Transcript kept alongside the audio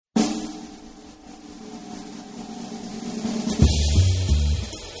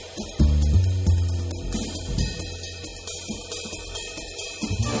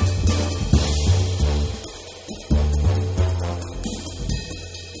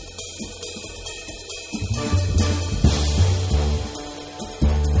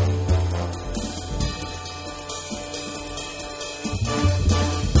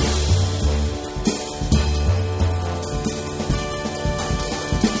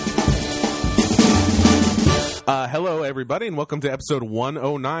Hello, everybody, and welcome to episode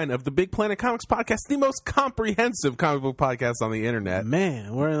 109 of the Big Planet Comics Podcast, the most comprehensive comic book podcast on the internet.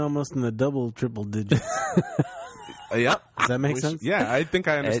 Man, we're almost in the triple digits. Yep. Does that make sense? Yeah, I think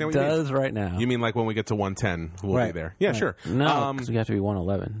I understand what you mean. It does right now. You mean like when we get to 110, we'll be there. Yeah, Right. sure. No, because we have to be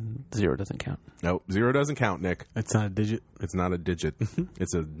 111. 0 doesn't count. No, 0 doesn't count, Nick. It's not a digit. It's not a digit.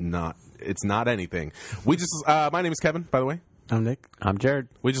 It's not anything. We just, my name is Kevin, by the way. I'm Nick. I'm Jared.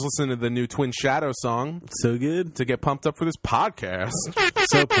 We just listened to the new Twin Shadow song So good. to get pumped up for this podcast.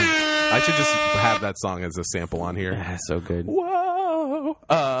 So pumped. I should just have that song as a sample on here. Ah, so good. Whoa.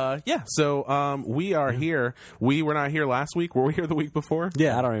 Yeah, so we are here. We were not here last week. Were we here the week before?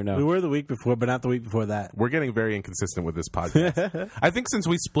 Yeah, I don't even know. We were the week before, but not the week before that. We're getting very inconsistent with this podcast. I think since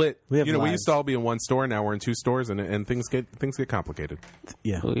we split, We have we lives. used to all be in one store. Now we're in two stores, and things get complicated.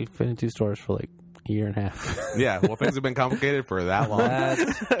 Yeah. We've been in 2 stores for like a year and a half. Yeah, well, things have been complicated for that long.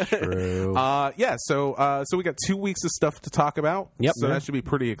 That's true. Yeah, so we got 2 weeks of stuff to talk about. Yep. So that should be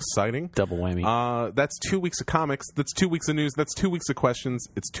pretty exciting. Double whammy. That's 2 weeks of comics. That's 2 weeks of news. That's 2 weeks of questions.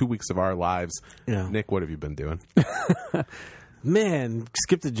 It's 2 weeks of our lives. Yeah. Nick, what have you been doing? Man,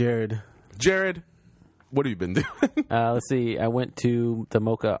 skip to Jared. Jared, what have you been doing? Let's see. I went to the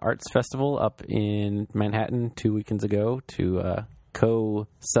Mocha Arts Festival up in Manhattan 2 weekends ago to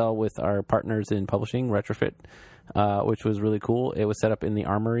co-sell with our partners in publishing, Retrofit, which was really cool. It was set up in the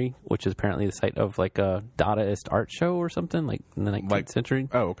Armory, which is apparently the site of like a Dadaist art show or something, like in the 19th century.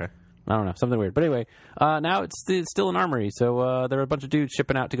 Oh, okay. I don't know, something weird. But anyway, now it's still an armory. So there were a bunch of dudes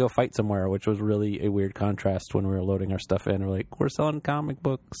shipping out to go fight somewhere, which was really a weird contrast when we were loading our stuff in. We're like, we're selling comic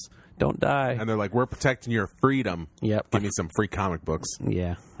books. Don't die. And they're like, we're protecting your freedom. Yep. Give me some free comic books.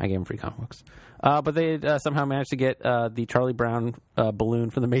 Yeah, I gave them free comic books. But they somehow managed to get the Charlie Brown balloon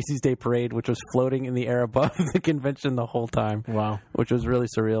from the Macy's Day Parade, which was floating in the air above the convention the whole time. Wow. Which was really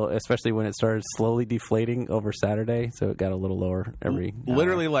surreal, especially when it started slowly deflating over Saturday. So it got a little lower every hour.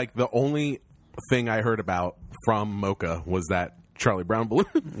 Literally, like, the only thing I heard about from Mocha was that Charlie Brown balloon.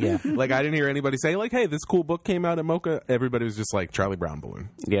 Yeah. Like, I didn't hear anybody say, like, hey, this cool book came out at Mocha. Everybody was just like, Charlie Brown balloon.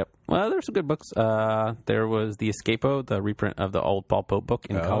 Yep. Well, there's some good books. There was the Escapo, the reprint of the old Paul Pope book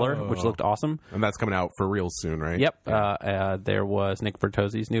in color, which looked awesome. And that's coming out for real soon, right? Yep. There was Nick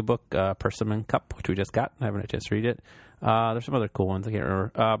Bertozzi's new book, Persimmon Cup, which we just got. I haven't had a chance to read it. There's some other cool ones. I can't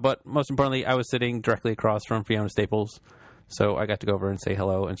remember. But most importantly, I was sitting directly across from Fiona Staples. So I got to go over and say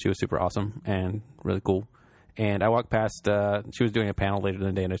hello, and she was super awesome and really cool. And I walked past, she was doing a panel later in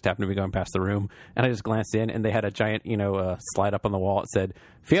the day, and I just happened to be going past the room. And I just glanced in, and they had a giant, slide up on the wall. It said,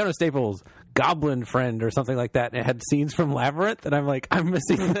 Fiona Staples, Goblin Friend, or something like that. And it had scenes from Labyrinth. And I'm like, I'm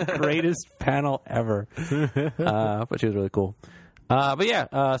missing the greatest panel ever. But she was really cool. But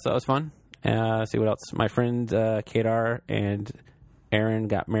yeah, so it was fun. See what else. My friend Kedar and Aaron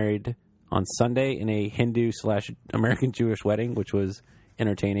got married on Sunday in a Hindu/American Jewish wedding, which was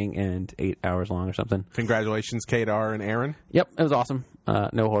entertaining and 8 hours long or something. Congratulations, Kadar and Aaron. Yep, it was awesome.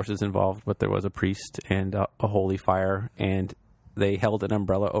 No horses involved, but there was a priest and a holy fire, and they held an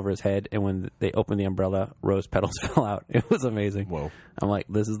umbrella over his head, and when they opened the umbrella, rose petals fell out. It was amazing. Whoa. I'm like,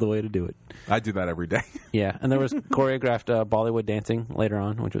 this is the way to do it. I do that every day. Yeah, and there was choreographed Bollywood dancing later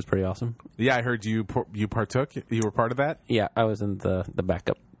on, which was pretty awesome. Yeah, I heard you partook. You were part of that? Yeah, I was in the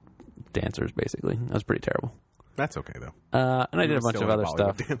backup dancers, basically. That was pretty terrible. That's okay, though. And I did a bunch of other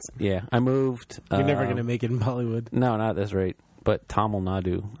stuff. Yeah, I moved. You're never going to make it in Bollywood. No, not at this rate. But Tamil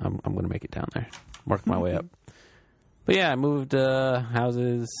Nadu, I'm going to make it down there. Work my way up. But yeah, I moved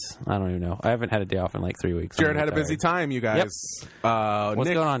houses. I don't even know. I haven't had a day off in like 3 weeks. Jared had a busy time, you guys. What's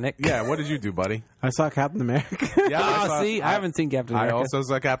Nick, going on, Nick? Yeah, what did you do, buddy? I saw Captain America. Yeah, I haven't seen Captain America. I also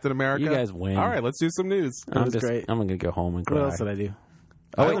saw Captain America. You guys win. All right, let's do some news. was great. I'm going to go home and cry. What else did I do?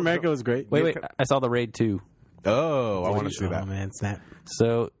 Oh, Captain America was great. Wait. I saw the Raid 2. Oh, I want to see that. Oh, man, snap.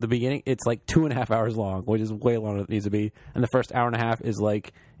 So the beginning, it's like 2.5 hours long, which is way longer than it needs to be. And the first hour and a half is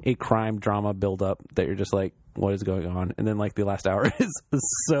like a crime drama buildup that you're just like, what is going on? And then like the last hour is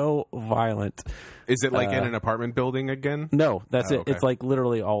so violent. Is it like in an apartment building again? No, that's it. Okay. It's like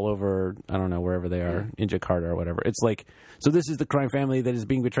literally all over, I don't know, wherever they are, in Jakarta or whatever. It's like, so this is the crime family that is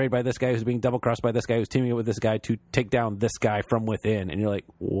being betrayed by this guy, who's being double-crossed by this guy, who's teaming up with this guy to take down this guy from within. And you're like,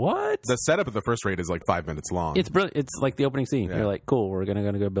 what? The setup of the first raid is like 5 minutes long. It's brilliant. It's like the opening scene. Yeah. You're like, cool, we're going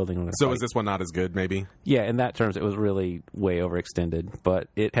to go building. We're gonna So fight. is this one not as good, maybe? Yeah, in that terms, it was really way overextended, but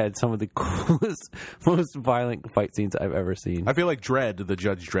it had some of the coolest, most violent fight scenes I've ever seen. I feel like Dredd, the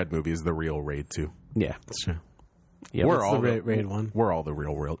Judge Dredd movie, is the real Raid 2. Yeah. That's true. Yeah, We're What's all the Raid 1? We're all the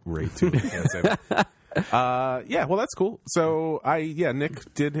real Raid 2. Can't say that. Yeah, well, that's cool. So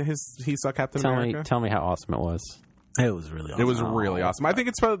Nick did he saw Captain America. Tell me how awesome it was. It was really awesome. It was really awesome. I think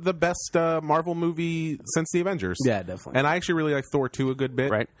it's probably the best Marvel movie since the Avengers. Yeah, definitely. And I actually really like Thor 2 a good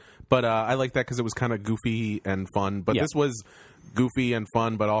bit. Right. But I like that because it was kind of goofy and fun. But Yeah. this was goofy and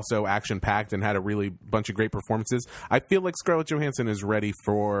fun, but also action-packed and had a really bunch of great performances. I feel like Scarlett Johansson is ready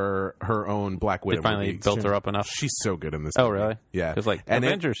for her own Black Widow They finally movie. built her up enough. She's so good in this Oh, movie. really? Yeah. Because like And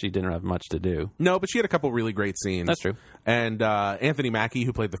Avengers, she didn't have much to do. no, but she had a couple really great scenes. That's true. And Anthony Mackie,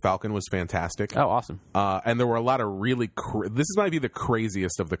 who played the Falcon, was fantastic. Oh, awesome. And there were a lot of really this might be the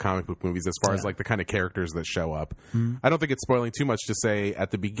craziest of the comic book movies as far as like the kind of characters that show up. I don't think it's spoiling too much to say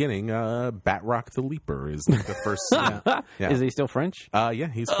at the beginning Batroc the Leaper is like the first scene. Yeah. Is he still French? Yeah,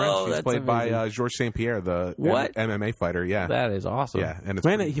 he's French. Oh, He's that's played by amazing. Georges St. Pierre, the What? MMA fighter. Yeah, That is awesome. yeah, and it's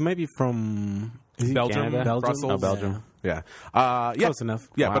Man, pretty- he might be from is he Belgium, Canada? Belgium, Brussels. Oh, Belgium. yeah, yeah, Close enough.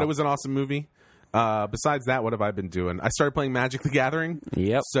 Yeah, Wow. but it was an awesome movie. Besides that, what have I been doing? I started playing Magic the Gathering.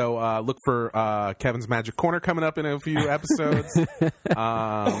 Yep. So look for Kevin's Magic Corner coming up in a few episodes.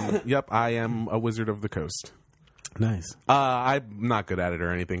 Yep, I am a Wizard of the Coast. Nice. I'm not good at it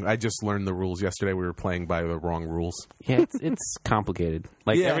or anything. I just learned the rules yesterday. We were playing by the wrong rules. Yeah, it's complicated.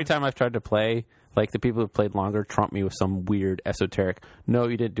 Like Yeah. every time I've tried to play, like the people who've played longer trump me with some weird esoteric. No,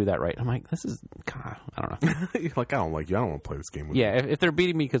 you didn't do that right. I'm like, this is, God, I don't know. You're like, I don't like you. I don't want to play this game with you. Yeah, if they're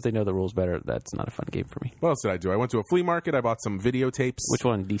beating me because they know the rules better, that's not a fun game for me. What else did I do? I went to a flea market. I bought some videotapes. Which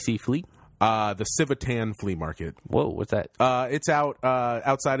one? DC Fleet? The Civitan Flea Market. Whoa, what's that? It's out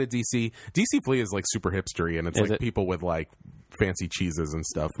outside of DC. DC Flea is like super hipstery, and it's Is like it? people with like fancy cheeses and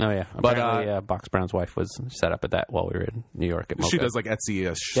stuff. Oh yeah, But, apparently Box Brown's wife was set up at that while we were in New York at Mocha. she does like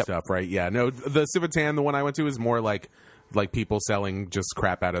Etsy-ish Yep. stuff, right? Yeah. No, the Civitan, the one I went to, is more like people selling just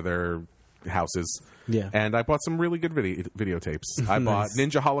crap out of their houses. Yeah. And I bought some really good videotapes. I bought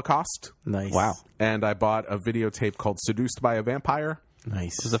Ninja Holocaust, Nice. Wow. and I bought a videotape called Seduced by a Vampire.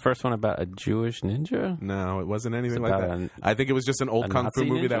 Nice. Was the first one about a Jewish ninja? No, it wasn't anything It's like about that. I think it was just an old a kung fu Nazi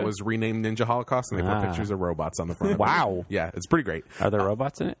movie that ninja? was renamed Ninja Holocaust, and they put Ah. pictures of robots on the front. of it. Wow. Yeah, it's pretty great. Are there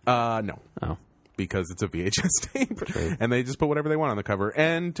robots in it? No, Oh, because it's a VHS tape, and they just put whatever they want on the cover.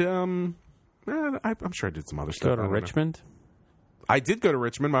 And I'm sure I did some other stuff. go I to don't know. Richmond. I did go to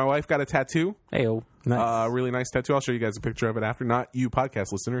Richmond. My wife got a tattoo. Heyo. Nice. Really nice tattoo. I'll show you guys a picture of it after. Not you podcast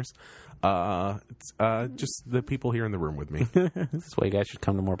listeners. It's just the people here in the room with me. This is why you guys should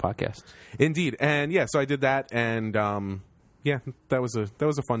come to more podcasts. Indeed. And yeah, so I did that, and yeah, that was a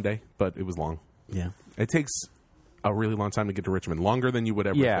fun day, but it was long. Yeah. It takes a really long time to get to Richmond, longer than you would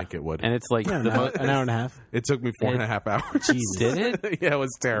ever think it would. And it's like An the hour and a half. It took me 4.5 hours. Did it? Yeah, it was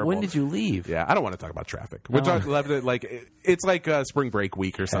terrible. When did you leave? Yeah, I don't want to talk about traffic. We're Oh. talking like it's like spring break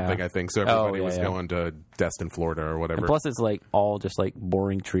week or something. Yeah. I think so. Everybody yeah, was yeah. going to Destin, Florida, or whatever. And plus, it's like all just like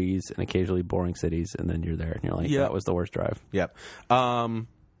boring trees and occasionally boring cities, and then you're there, and you're like, Yeah. that was the worst drive. Yep.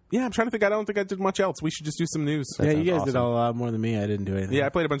 Yeah, I'm trying to think. I don't think I did much else. We should just do some news. Yeah, you guys sounds did a lot more than me. I didn't do anything. Yeah, I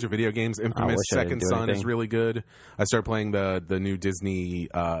played a bunch of video games. Infamous wish I didn't Second do Son is anything. really good. I started playing the new Disney.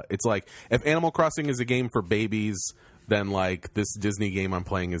 It's like if Animal Crossing is a game for babies, then like this Disney game I'm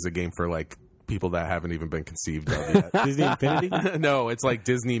playing is a game for like people that haven't even been conceived of yet. Disney Infinity? No, it's like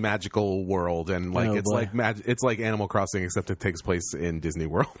Disney Magical World, and like Oh, it's boy. like it's like Animal Crossing, except it takes place in Disney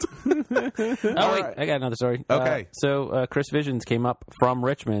World. Oh, wait, right. I got another story. Okay. So Chris Visions came up from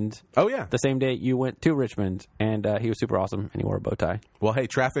Richmond Oh yeah. the same day you went to Richmond, and he was super awesome, and he wore a bow tie. Well, hey,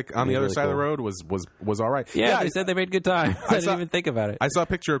 traffic on the He's other really side of the cool. road was all right. Yeah, I they said they made good time. I didn't saw- even think about it. I saw a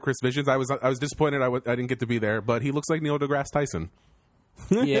picture of Chris Visions. I was disappointed I didn't get to be there, but he looks like Neil deGrasse Tyson.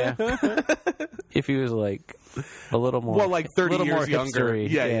 Yeah. If he was like a little more, Well, like 30 little years more younger. hipstery.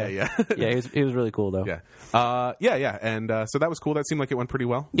 Yeah. Yeah, he was really cool though. Yeah. And so that was cool. That seemed like it went pretty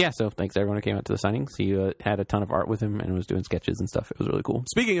well. Yeah, so thanks to everyone who came out to the signings. He had a ton of art with him and was doing sketches and stuff. It was really cool.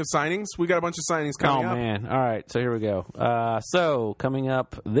 Speaking of signings, we got a bunch of signings coming up. Man. All right, so here we go. So coming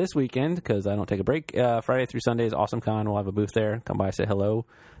up this weekend, because I don't take a break, Friday through Sunday is Awesome Con. We'll have a booth there. Come by, say hello.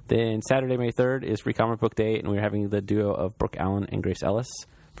 Then Saturday, May 3rd is Free Comic Book Day, and we're having the duo of Brooke Allen and Grace Ellis.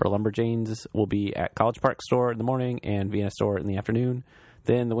 For Lumberjanes, we'll be at College Park Store in the morning and Vienna Store in the afternoon.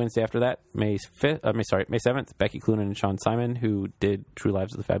 Then the Wednesday after that, May 7th, Becky Cloonan and Sean Simon, who did True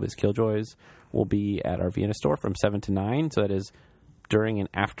Lives of the Fabulous Killjoys, will be at our Vienna Store from 7 to 9. So that is during and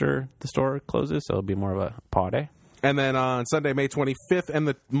after the store closes. So it'll be more of a party. And then on Sunday, May 25th and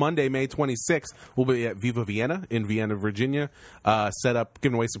the Monday, May 26th, we'll be at Viva Vienna in Vienna, Virginia. Set up,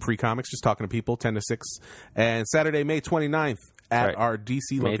 giving away some free comics, just talking to people, 10 to 6. And Saturday, May 29th at Right. our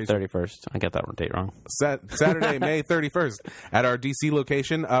DC May location. 31st. I got that date wrong. Saturday, May 31st at our DC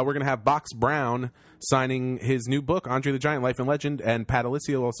location. We're going to have Box Brown signing his new book, Andre the Giant, Life and Legend, and Pat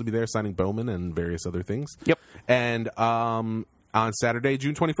Alicia will also be there signing Bowman and various other things. Yep. And on Saturday,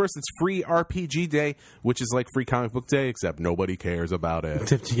 June 21st, it's Free RPG Day, which is like Free Comic Book Day, except nobody cares about it.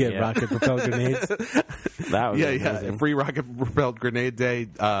 Except you get rocket-propelled grenades. That was Yeah. amazing. Free Rocket Propelled Grenade Day.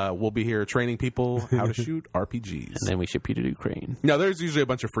 We'll be here training people how to shoot RPGs. And then we ship you to Ukraine. No, there's usually a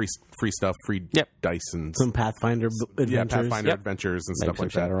bunch of free stuff, free Yep. dice and Some Pathfinder adventures. Pathfinder Yep. adventures and Maybe stuff some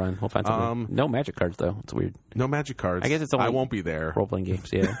like that. Shadowrun. We'll find something. No magic cards though. It's weird. No magic cards. I guess it's only I won't be there. Role playing games.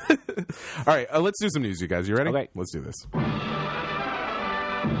 Yeah. All right, let's do some news, you guys. You ready? Okay. Let's do this.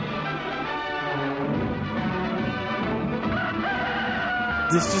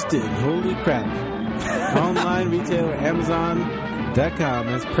 This just in. Holy crap. Online retailer Amazon.com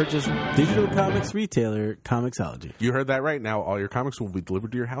has purchased digital comics retailer Comixology. You heard that right. Now all your comics will be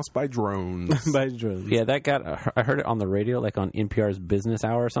delivered to your house by drones. By drones. Yeah, that got. I heard it on the radio, like on NPR's Business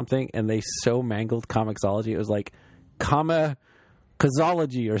Hour or something, and they so mangled Comixology. It was like, Comixology,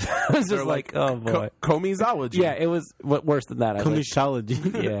 or it was just like, oh boy. Comixology. Yeah, it was worse than that. I was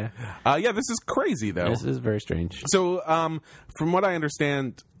Comixology. like, yeah, Yeah, this is crazy, though. this is very strange. So, from what I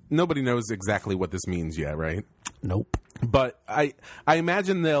understand, nobody knows exactly what this means yet, right? Nope. But I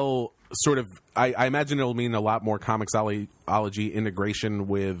imagine they'll sort of I imagine it'll mean a lot more Comixology integration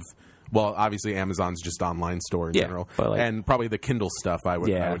with, well, obviously Amazon's just online store in Yeah, general, but like- and probably the Kindle stuff. I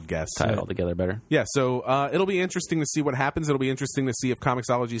would guess. tie it all together better. Yeah, so it'll be interesting to see what happens. It'll be interesting to see if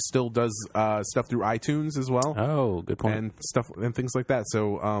Comixology still does stuff through iTunes as well, Oh, good point. and stuff and things like that.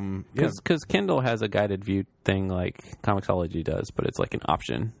 So yeah, Because Kindle has a guided view thing like Comixology does, but it's like an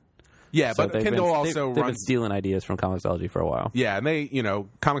option. yeah, So but they've Kindle been, also they've been runs. stealing ideas from Comixology for a while. Yeah, and they,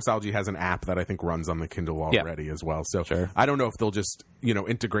 Comixology has an app that I think runs on the Kindle already as well. So Sure. I don't know if they'll just,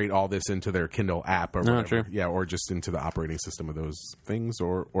 integrate all this into their Kindle app or No, whatever. true. Yeah, or just into the operating system of those things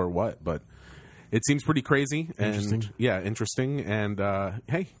or what. But it seems pretty crazy. And, interesting. And,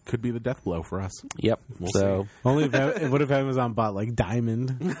 hey, could be the death blow for us. Yep. We'll so Only what if Amazon bought like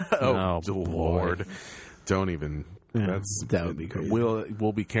Diamond? Oh, Lord. Don't even... Yeah, that would be crazy.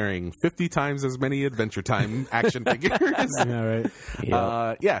 We'll be carrying 50 times as many Adventure Time action figures. Yeah,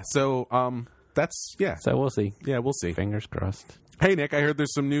 right. So that's So we'll see. yeah, we'll see. Fingers crossed. Hey Nick, I heard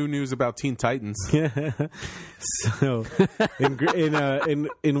there's some new news about Teen Titans. So,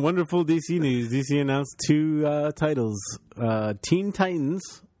 in wonderful DC news, DC announced two titles: Teen Titans,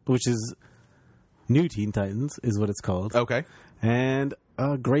 which is New Teen Titans, is what it's called, Okay. and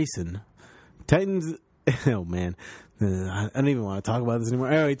Grayson. Titans. Oh man, I don't even want to talk about this anymore.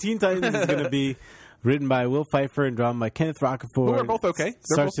 Anyway, Teen Titans is going to be written by Will Pfeiffer and drawn by Kenneth Rocafort. Who are both okay.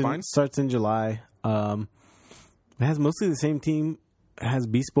 They're both fine. Starts in July. It has mostly the same team. It has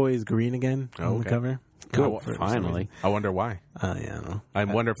Beast Boy is green again on the okay. cover. Cool. For some Finally. I wonder why. Yeah, I don't know. I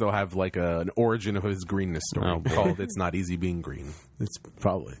wonder if they'll have like an origin of his greenness story Oh, boy. called "It's Not Easy Being Green." That's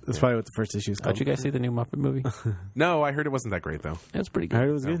probably what the first issue is called. Did you guys see the new Muppet movie? No, I heard it wasn't that great though. It was pretty I good. heard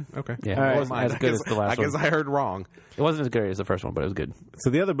it was good. Okay. Yeah, All right. it wasn't as good as the last I guess one. I heard wrong. It wasn't as good as the first one, but it was good. So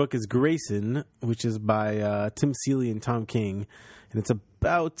the other book is Grayson, which is by Tim Seeley and Tom King, and it's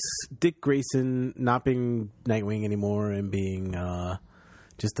about Dick Grayson not being Nightwing anymore and being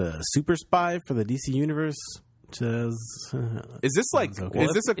just a super spy for the DC universe. Is this like? okay.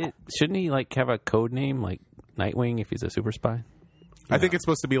 Is this a? Shouldn't he like have a code name like Nightwing if he's a super spy? I think it's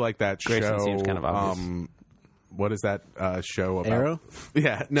supposed to be like that Grayson show. seems kind of obvious. What is that show about? Arrow?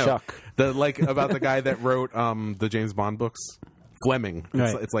 Yeah, no. Chuck. About the guy that wrote the James Bond books. Fleming.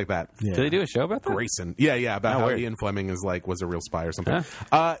 Right. It's like that. Yeah. Did they do a show about that? Grayson. Yeah, about Oh, how weird. Ian Fleming was a real spy or something.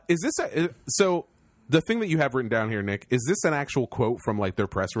 Huh. Is this so? The thing that you have written down here, Nick, is this an actual quote from like their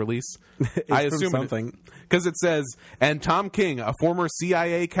press release? I from assume something. because it says, and Tom King, a former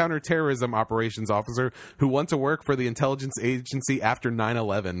CIA counterterrorism operations officer who went to work for the intelligence agency after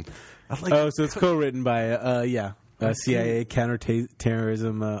 9/11. I'm like, Oh, so it's co-written by CIA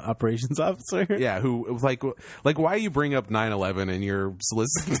counterterrorism operations officer. yeah, who like why you bring up 9/11 in your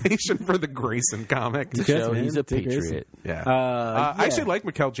solicitation for the Grayson comic? Yes, So man, he's a Dick Grayson. patriot. Yeah. Yeah. I actually like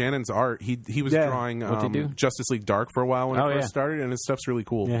Mikkel Janen's art. He was Yeah. drawing What'd he do? Justice League Dark for a while when Oh, it first yeah. started, and his stuff's really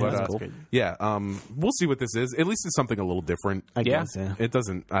cool. Yeah, but that's cool. yeah, we'll see what this is. At least it's something a little different. I Yeah. guess, yeah. It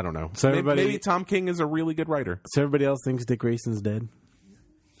doesn't. I don't know. So everybody- maybe Tom King is a really good writer. So everybody else thinks Dick Grayson's dead.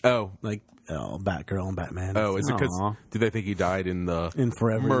 Oh, Like, Batgirl and Batman. is it because Aw. do they think he died in the In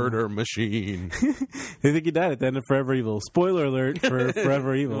Forever murder machine? They think he died at the end of Forever Evil. Spoiler alert for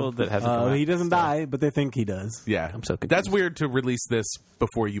Forever Evil. Well, that hasn't come out, he doesn't die, but they think he does. Yeah, I'm so confused. that's weird to release this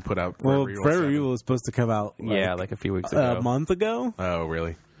before you put out. Well, Evil Forever 7. Evil was supposed to come out Like a few weeks ago. a month ago, Oh,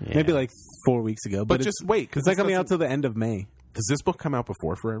 really? Yeah. maybe like 4 weeks ago. But it's- just wait, because it's not coming out till the end of May. Does this book come out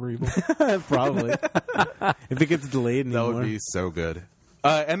before Forever Evil? Probably. If it gets delayed That anymore. would be so good.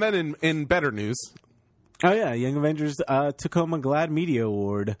 And then in better news, Oh yeah, Young Avengers took home a GLAAD Media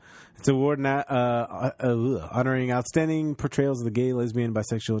Award. It's an award honoring outstanding portrayals of the gay, lesbian,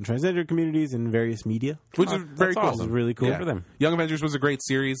 bisexual, and transgender communities in various media, which is very cool. Awesome. Really cool for them. Young Avengers was a great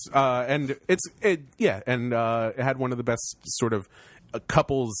series, and it had one of the best sort of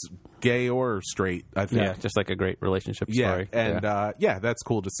couples, gay or straight. I think, Yeah, just like a great relationship story. And that's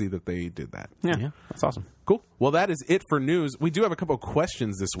cool to see that they did that. Yeah, that's awesome. Cool. Well, that is it for news. We do have a couple of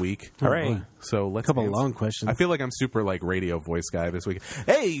questions this week. Hooray. So let's couple long questions. I feel like I'm super like radio voice guy this week.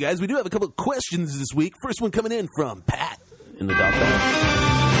 Hey, you guys, we do have a couple of questions this week. First one coming in from Pat. In the dog bag.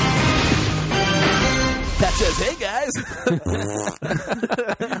 Pat says, "Hey guys."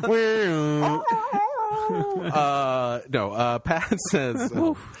 Pat says,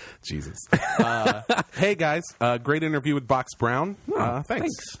 Jesus. Hey guys, great interview with Box Brown.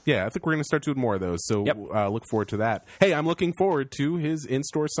 Thanks. Yeah, I think we're going to start doing more of those. So look forward to that. Hey, I'm looking forward to his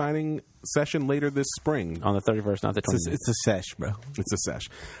in-store signing session later this spring. On the 31st, not the 20th. It's a sesh, bro. It's a sesh.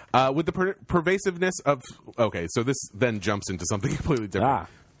 With the pervasiveness of... Okay, so this then jumps into something completely different.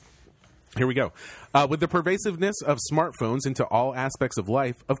 Here we go. With the pervasiveness of smartphones into all aspects of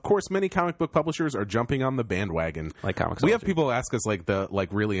life, of course, many comic book publishers are jumping on the bandwagon. Like comics. We have people ask us like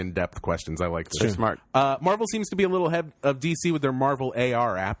really in-depth questions. I like this. They're smart. Marvel seems to be a little ahead of DC with their Marvel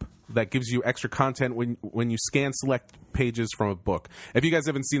AR app that gives you extra content when you scan select pages from a book. If you guys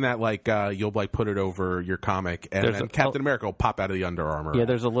haven't seen that, like you'll like put it over your comic, and then Captain America will pop out of the Under Armour. Yeah,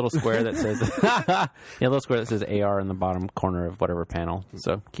 there's a little square that says AR in the bottom corner of whatever panel.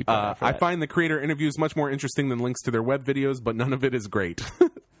 So keep an eye out for that. I find the creator interviews much more interesting than links to their web videos, but none of it is great.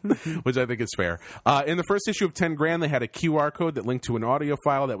 Which I think is fair. In the first issue of 10 Grand, they had a QR code that linked to an audio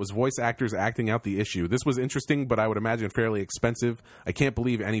file that was voice actors acting out the issue. This was interesting, but I would imagine fairly expensive. I can't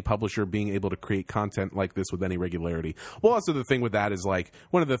believe any publisher being able to create content like this with any regularity. Well, also the thing with that is like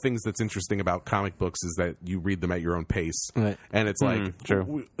one of the things that's interesting about comic books is that you read them at your own pace. Right. And it's like,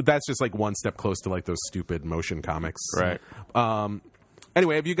 true. That's just like one step close to like those stupid motion comics. Right.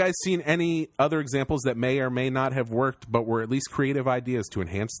 Anyway, have you guys seen any other examples that may or may not have worked, but were at least creative ideas to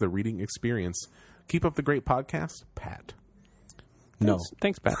enhance the reading experience? Keep up the great podcast, Pat. No.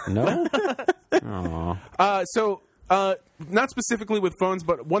 Thanks, Pat. No? Not specifically with phones,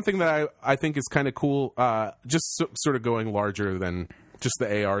 but one thing that I think is kind of cool, sort of going larger than just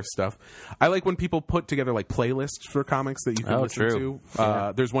the AR stuff. I like when people put together like playlists for comics that you can listen to.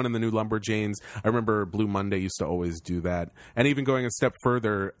 There's one in the new Lumberjanes. I remember Blue Monday used to always do that. And even going a step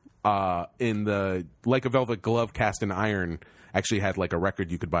further, in the Like a Velvet Glove Cast in Iron actually had like a record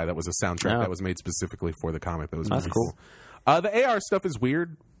you could buy that was a soundtrack that was made specifically for the comic. That was That's really cool. The AR stuff is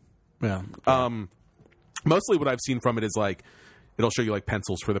weird. Yeah. Mostly what I've seen from it is like it'll show you like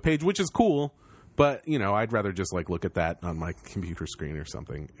pencils for the page, which is cool. But, you know, I'd rather just, like, look at that on my computer screen or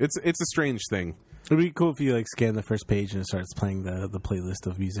something. It's a strange thing. It'd be cool if you, like, scan the first page and it starts playing the playlist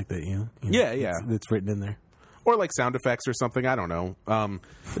of music that you know, that's written in there. Or, like, sound effects or something. I don't know.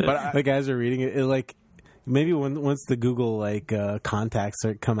 But the guys are reading it, like, maybe once the Google, like, contacts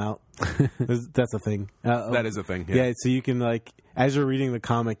come out, that's a thing. That is a thing, yeah. So you can, like, as you're reading the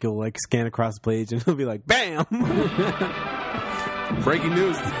comic, you'll, like, scan across the page and it'll be like, BAM! Breaking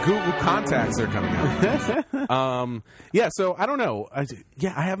news, Google contacts are coming out. So I don't know. I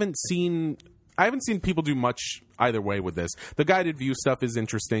haven't seen people do much either way with this. The guided view stuff is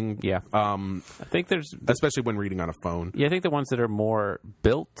interesting. Yeah. I think there's... Especially when reading on a phone. Yeah, I think the ones that are more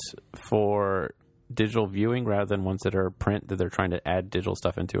built for digital viewing rather than ones that are print that they're trying to add digital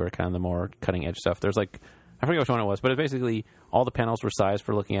stuff into are kind of the more cutting edge stuff. There's like... I forget which one it was, but it's basically all the panels were sized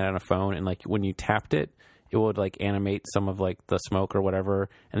for looking at it on a phone, and like when you tapped it, it would like animate some of like the smoke or whatever,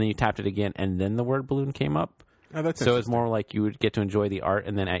 and then you tapped it again, and then the word balloon came up. Oh, that's so it's more like you would get to enjoy the art,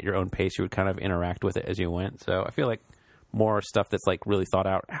 and then at your own pace, you would kind of interact with it as you went. So I feel like more stuff that's like really thought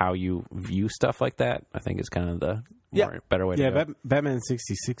out how you view stuff like that, I think is kind of the better way to go. Yeah, Batman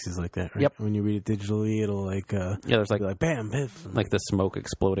 66 is like that, right? Yep. When you read it digitally, it'll like... there's like bam, biff. Like the smoke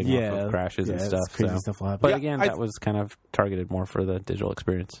exploding off of crashes and stuff. Crazy stuff will happen. But again, that was kind of targeted more for the digital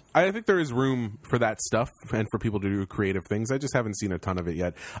experience. I think there is room for that stuff and for people to do creative things. I just haven't seen a ton of it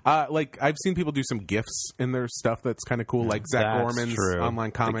yet. Like I've seen people do some GIFs in their stuff that's kind of cool, like Zach Gorman's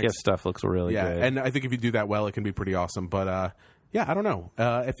online comics. The GIF stuff looks really good. And I think if you do that well, it can be pretty awesome. But I don't know.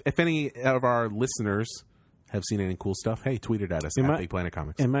 If any of our listeners have seen any cool stuff, hey, tweet it at us In at my- Big Planet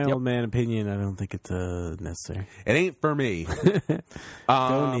Comics. In my old man opinion, I don't think it's necessary. It ain't for me.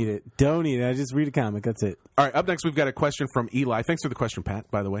 Don't need it. Don't need it. I just read a comic. That's it. All right, up next, we've got a question from Eli. Thanks for the question, Pat,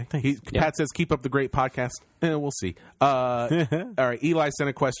 by the way. Pat says, keep up the great podcast. We'll see. All right, Eli sent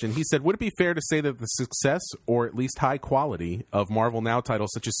a question. He said, would it be fair to say that the success, or at least high quality, of Marvel Now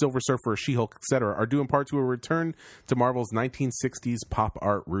titles such as Silver Surfer, She-Hulk, etc., are due in part to a return to Marvel's 1960s pop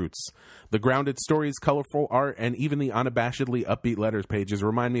art roots? The grounded stories, colorful art, and even the unabashedly upbeat letters pages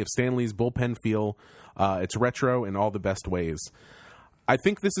remind me of Stan Lee's bullpen feel. It's retro in all the best ways. I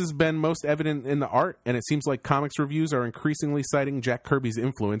think this has been most evident in the art, and it seems like comics reviews are increasingly citing Jack Kirby's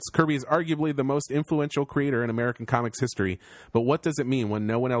influence. Kirby is arguably the most influential creator in American comics history, but what does it mean when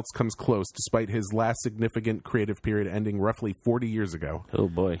no one else comes close, despite his last significant creative period ending roughly 40 years ago? Oh,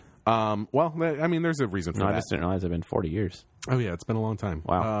 boy. Well, I mean, there's a reason for I that. just didn't realize it's been 40 years. Oh, yeah, it's been a long time.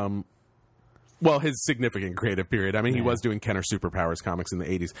 Wow. Well, his significant creative period. I mean, he was doing Kenner Superpowers comics in the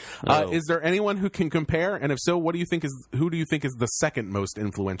 80s. Oh. Is there anyone who can compare? And if so, who do you think is the second most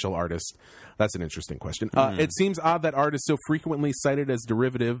influential artist? That's an interesting question. It seems odd that art is so frequently cited as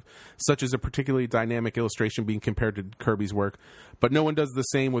derivative, such as a particularly dynamic illustration being compared to Kirby's work, but no one does the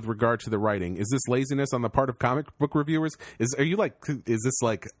same with regard to the writing. Is this laziness on the part of comic book reviewers? Is this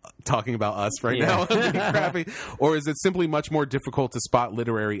like talking about us right now? Being crappy? Or is it simply much more difficult to spot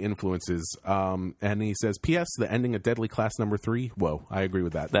literary influences? And he says, P.S. the ending of Deadly Class number 3. Whoa, I agree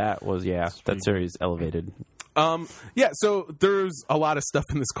with that. That was, that series elevated. So there's a lot of stuff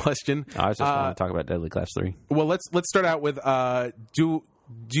in this question. I was just want to talk about Deadly Class 3. Well, let's start out with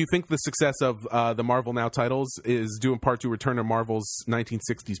do you think the success of the Marvel Now titles is due in part to return to Marvel's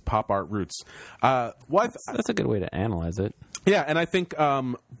 1960s pop art roots? That's a good way to analyze it. Yeah, and I think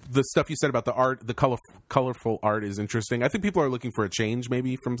the stuff you said about the art, the colorful art, is interesting. I think people are looking for a change,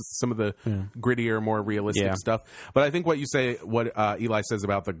 maybe from some of the grittier, more realistic stuff. But I think what Eli says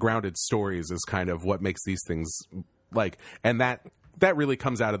about the grounded stories is kind of what makes these things and that really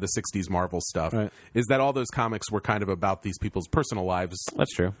comes out of the 60s Marvel stuff, right? Is that all those comics were kind of about these people's personal lives.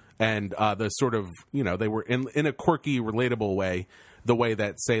 That's true. And the sort of, they were in a quirky, relatable way, the way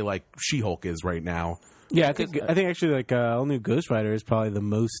that, say, like She-Hulk is right now. Yeah, I think actually like All New Ghost Rider is probably the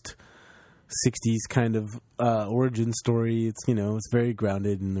most 60s kind of origin story. It's, it's very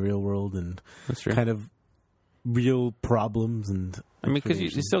grounded in the real world and kind of real problems and... I mean, because you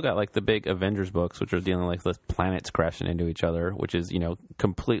still got like the big Avengers books, which are dealing with planets crashing into each other, which is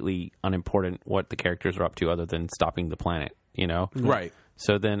completely unimportant what the characters are up to, other than stopping the planet. Right.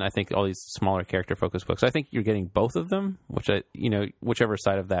 So then I think all these smaller character focused books, I think you're getting both of them, which whichever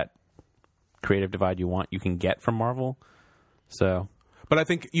side of that creative divide you want, you can get from Marvel. So. But I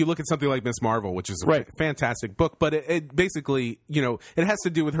think you look at something like Ms. Marvel, which is a fantastic book, but it basically, it has to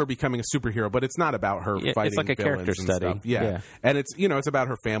do with her becoming a superhero, but it's not about her fighting it's like a character study. Stuff. Yeah. And it's, it's about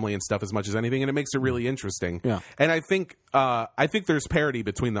her family and stuff as much as anything, and it makes it really interesting. Yeah. And I think there's parity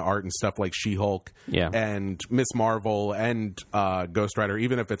between the art and stuff like She-Hulk and Ms. Marvel and Ghost Rider,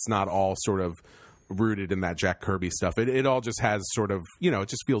 even if it's not all sort of rooted in that Jack Kirby stuff. It all just has sort of, it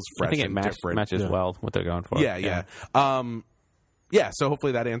just feels fresh and different. Matches well what they're going for. Yeah. So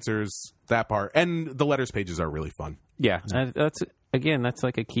hopefully that answers that part. And the letters pages are really fun. Yeah. That's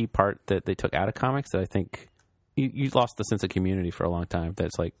like a key part that they took out of comics that I think you lost the sense of community for a long time.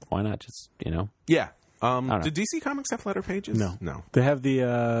 That's like, why not just, Yeah. Did DC Comics have letter pages? No. They have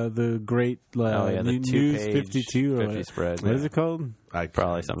the great the News 52 or 50 spread. What is it called?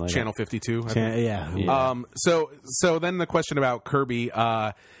 Probably something like Channel 52. Yeah. So then the question about Kirby.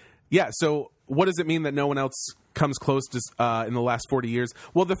 So what does it mean that no one else comes close to in the last 40 years?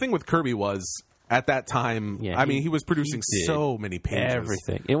 Well, the thing with Kirby was at that time, he was producing so many pages.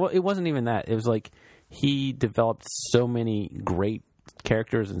 Everything. It wasn't even that. It was like he developed so many great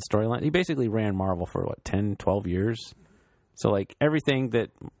characters and storylines. He basically ran Marvel for 10, 12 years. So like everything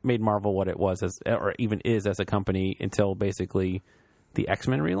that made Marvel what it was or even is as a company until basically the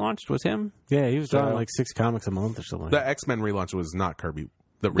X-Men relaunched was him. Yeah, he was drawing like 6 comics a month or something. The X-Men relaunch was not Kirby.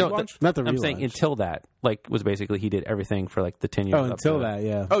 The relaunch? Not the relaunch. I'm saying until that, was basically he did everything for the 10 years. Oh, until that,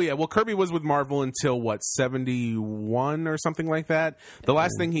 yeah. Oh, yeah. Well, Kirby was with Marvel until 71 or something like that. The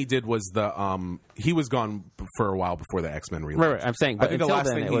last thing he did was he was gone for a while before the X-Men relaunch. Right. I'm saying, but I think until the last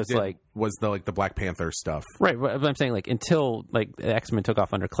then, thing it he was did was the Black Panther stuff. Right. But I'm saying until the X-Men took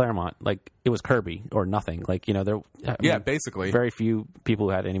off under Claremont, it was Kirby or nothing. Basically. Very few people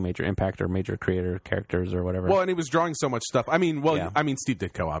who had any major impact or major creator characters or whatever. Well, and he was drawing so much stuff. Steve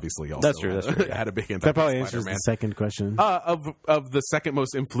Ditko obviously also That's true. had a big impact. That probably answers the second question. Of the second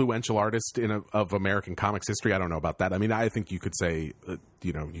most influential artist of American comics history, I don't know about that. I mean, I think you could say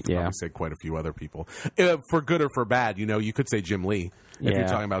you could Yeah. probably say quite a few other people. For good or for bad, you could say Jim Lee if Yeah. you're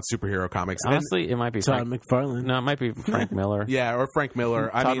talking about superhero comics. And- Honestly, it might be Todd Frank. McFarlane. No, it might be Frank Miller. yeah, or Frank Miller.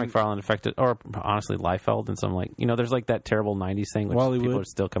 Todd McFarlane affected, or honestly, Liefeld and some there's like that terrible '90s thing which Wallywood. people are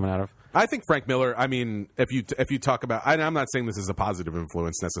still coming out of. I think Frank Miller. I mean, if you talk about, I'm not saying this is a positive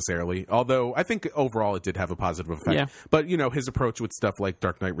influence necessarily, although I think overall it did have a positive effect. Yeah. But his approach with stuff like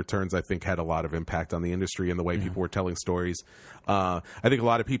Dark Knight Returns, I think, had a lot of impact on the industry and the way people were telling stories. I think a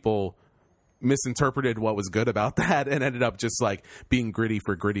lot of people misinterpreted what was good about that and ended up just like being gritty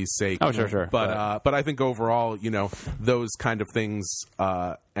for gritty's sake. Oh, sure. But I think overall, those kind of things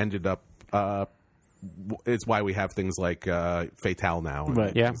ended up. It's why we have things like Fatale now, and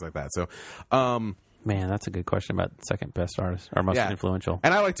Right. Yeah. things like that. So, Man, that's a good question about second best artist or most influential.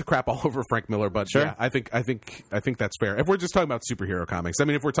 And I like to crap all over Frank Miller, but Sure. yeah, I think that's fair. If we're just talking about superhero comics, I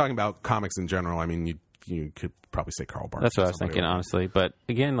mean, if we're talking about comics in general, I mean, you could probably say Karl Barks. That's what I was somebody thinking, like honestly. But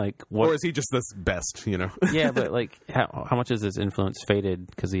again, like, that. Or is he just the best? yeah, but like, how much has his influence faded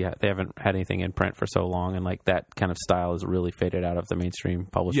because they haven't had anything in print for so long, and like that kind of style has really faded out of the mainstream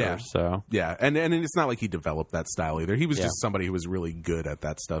publishers. Yeah. So Yeah, and it's not like he developed that style either. He was Yeah. just somebody who was really good at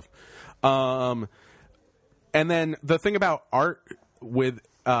that stuff. And then the thing about art with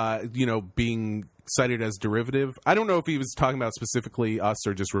being cited as derivative, I don't know if he was talking about specifically us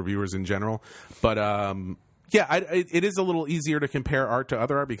or just reviewers in general, but it is a little easier to compare art to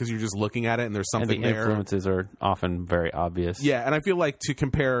other art because you're just looking at it and there's and something the there. influences are often very obvious. Yeah, and I feel like to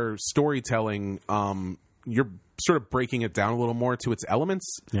compare storytelling, you're sort of breaking it down a little more to its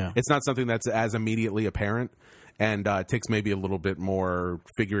elements. Yeah. It's not something that's as immediately apparent, and it takes maybe a little bit more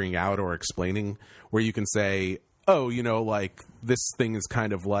figuring out or explaining, where you can say, oh, like this thing is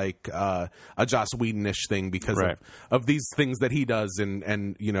kind of like a Joss Whedon-ish thing because Right. of these things that he does,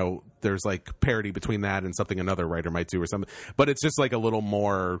 and there's like parity between that and something another writer might do or something. But it's just like a little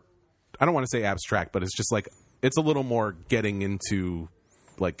more, I don't want to say abstract, but it's just like it's a little more getting into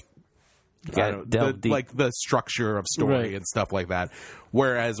like Delve deep. like the structure of story Right. and stuff like that.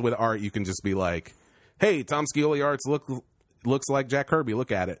 Whereas with art, you can just be like, "Hey, Tom Scioli arts looks like Jack Kirby.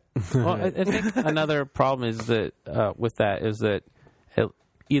 Look at it." Well, I think another problem is that with that is that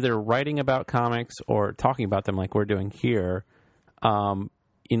either writing about comics or talking about them like we're doing here,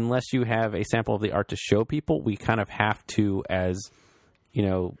 unless you have a sample of the art to show people, we kind of have to, as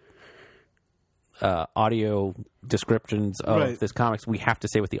audio descriptions of Right. this comics, we have to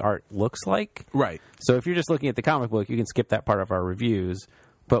say what the art looks like. Right. So if you're just looking at the comic book, you can skip that part of our reviews.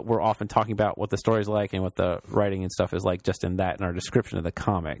 But we're often talking about what the story's like and what the writing and stuff is like just in our description of the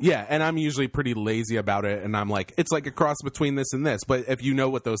comic. Yeah, and I'm usually pretty lazy about it, and I'm like, it's like a cross between this and this. But if you know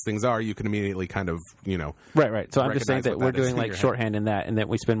what those things are, you can immediately kind of, Right. So I'm just saying recognize that what we're that is doing in like your head. shorthand in that, and that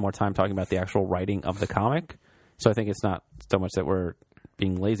we spend more time talking about the actual writing of the comic. So I think it's not so much that we're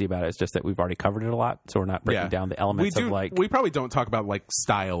being lazy about it. It's just that we've already covered it a lot, so we're not breaking down the elements of like. We probably don't talk about like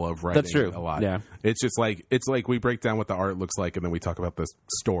style of writing. That's true. A lot. Yeah. It's just like we break down what the art looks like, and then we talk about the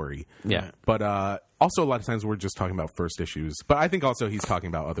story. Yeah. But also a lot of times we're just talking about first issues. But I think also he's talking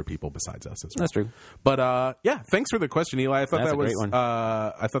about other people besides us as well. That's true. But yeah, thanks for the question, Eli. I thought That's that a was great one.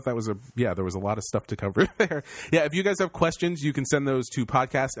 I thought that was there was a lot of stuff to cover there. Yeah, if you guys have questions, you can send those to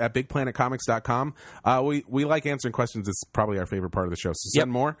podcast@bigplanetcomics.com. We like answering questions. It's probably our favorite part of the show. So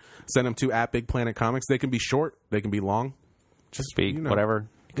send more. Send them to @BigPlanetComics. They can be short, they can be long. Just speak whatever.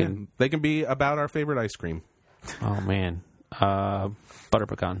 You Yeah, can. they can be about our favorite ice cream. Oh man, butter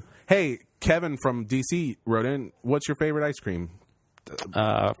pecan. Hey, Kevin from DC wrote in, what's your favorite ice cream?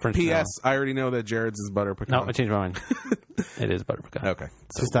 French P.S. I already know that Jared's is butter pecan. No, I changed my mind. It is butter pecan. Okay.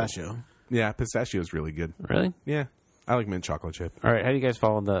 Pistachio. Yeah, pistachio is really good. Really? Yeah. I like mint chocolate chip. All right. How do you guys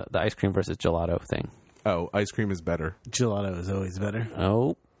follow the ice cream versus gelato thing? Oh, ice cream is better. Gelato is always better.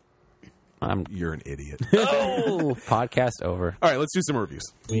 Oh, You're an idiot. podcast over. All right, let's do some reviews.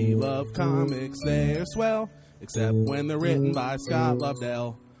 We love comics, they're swell, except when they're written by Scott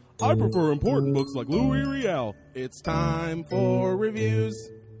Lobdell. I prefer important books like Louis Riel. It's time for reviews.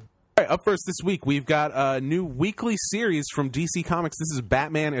 All right, up first this week, we've got a new weekly series from DC Comics. This is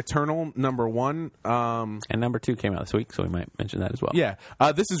Batman Eternal #1. And number 2 came out this week, so we might mention that as well. Yeah,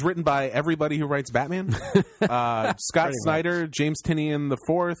 this is written by everybody who writes Batman. Scott Snyder, James Tynion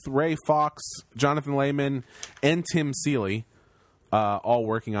IV, Ray Fox, Jonathan Lehman, and Tim Seeley. All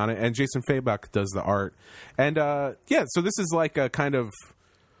working on it. And Jason Fabok does the art. And so this is like a kind of...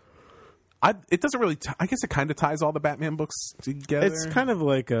 it doesn't really... I guess it kind of ties all the Batman books together. It's kind of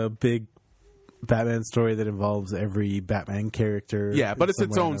like a big Batman story that involves every Batman character. Yeah, but it's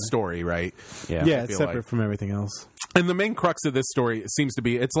its somewhere or own another. story, right? Yeah. Yeah, I it's feel separate like. from everything else. And the main crux of this story seems to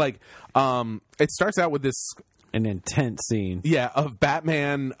be, it's like, it starts out with this an intense scene. Yeah, of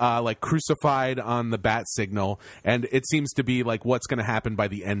Batman like crucified on the bat signal, and it seems to be like what's going to happen by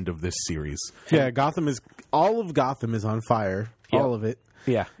the end of this series. Yeah, all of Gotham is on fire, Yep. all of it.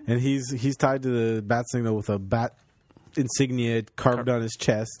 Yeah. And he's tied to the bat signal with a bat insignia carved on his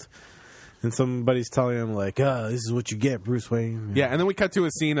chest. And somebody's telling him, like, this is what you get, Bruce Wayne. Yeah, and then we cut to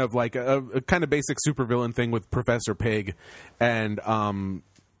a scene of like a kind of basic supervillain thing with Professor Pig, and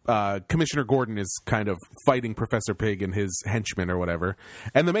Commissioner Gordon is kind of fighting Professor Pig and his henchmen or whatever.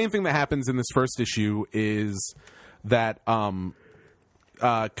 And the main thing that happens in this first issue is that so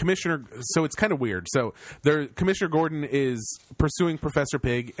it's kind of weird. So Commissioner Gordon is pursuing Professor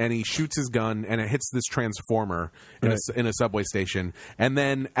Pig, and he shoots his gun, and it hits this transformer in a subway station. And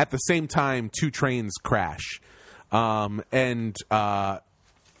then at the same time, 2 trains crash. While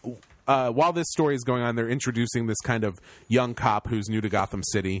this story is going on, they're introducing this kind of young cop who's new to Gotham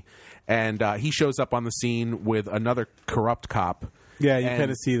City, and he shows up on the scene with another corrupt cop. Yeah, you kind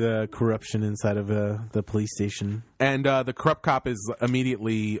of see the corruption inside of the police station. And the corrupt cop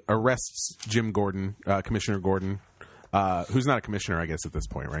immediately arrests Jim Gordon, Commissioner Gordon, who's not a commissioner, I guess, at this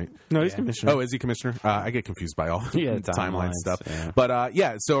point, right? No, he's commissioner. Oh, is he commissioner? I get confused by all Yeah, the timeline stuff. yeah. But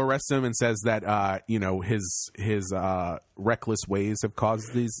so arrests him and says that his reckless ways have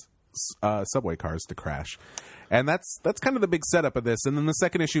caused these subway cars to crash. And that's kind of the big setup of this. And then the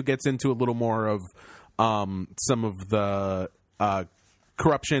second issue gets into a little more of some of the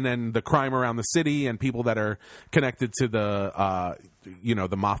corruption and the crime around the city and people that are connected to the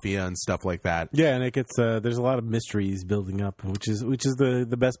the mafia and stuff like that. Yeah, and it gets there's a lot of mysteries building up, which is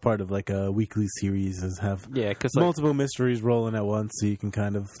the best part of like a weekly series is have multiple mysteries rolling at once, so you can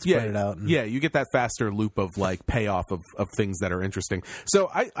kind of spread it out. You get that faster loop of like payoff of things that are interesting. So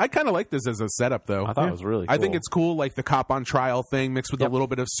I kind of like this as a setup, though. I thought it was really cool. I think it's cool, like the cop on trial thing mixed with a little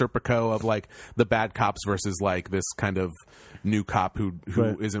bit of Serpico of like the bad cops versus like this kind of new cop who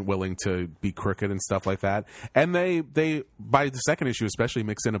isn't willing to be crooked and stuff like that. And they by the second issue especially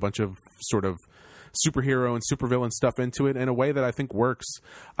mix in a bunch of sort of superhero and supervillain stuff into it in a way that I think works.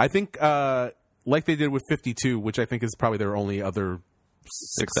 I think like they did with 52, which I think is probably their only other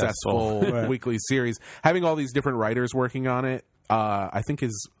successful weekly series, having all these different writers working on it I think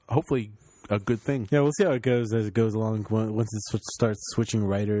is hopefully a good thing. Yeah, we'll see how it goes as it goes along once it starts switching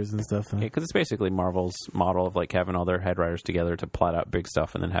writers and stuff. Yeah, because it's basically Marvel's model of like having all their head writers together to plot out big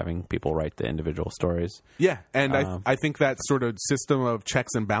stuff and then having people write the individual stories. Yeah, and I think that sort of system of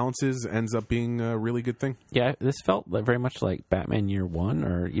checks and balances ends up being a really good thing. Yeah, this felt very much like Batman Year One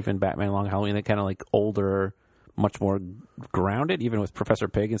or even Batman Long Halloween, that kind of like older, much more grounded, even with Professor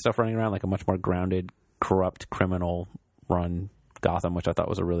Pig and stuff running around, like a much more grounded, corrupt, criminal run Gotham, which I thought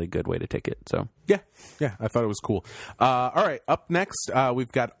was a really good way to take it. So yeah, I thought it was cool. All right, up next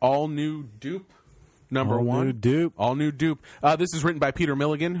we've got All New Dupe number All one. New Dupe. All New Dupe. This is written by Peter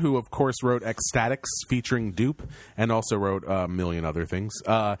Milligan, who of course wrote Ecstatics featuring Dupe, and also wrote a million other things.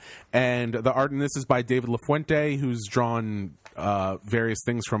 And the art in this is by David LaFuente, who's drawn various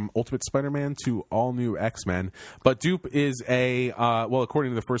things from Ultimate Spider-Man to All New X-Men. But Dupe is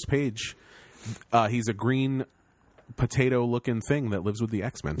according to the first page, he's a green potato-looking thing that lives with the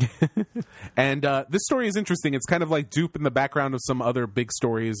X-Men. And this story is interesting. It's kind of like Dupe in the background of some other big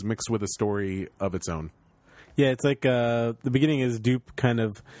stories mixed with a story of its own. Yeah, it's like the beginning is Dupe kind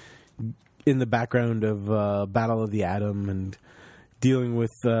of in the background of Battle of the Atom and dealing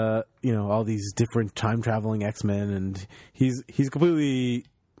with all these different time-traveling X-Men, and he's completely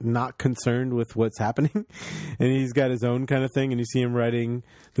not concerned with what's happening, and he's got his own kind of thing, and you see him writing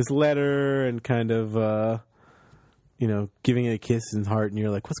this letter and kind of giving it a kiss and heart, and you're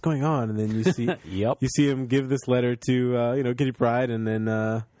like, what's going on? And then you see you see him give this letter to Kitty Pryde, and then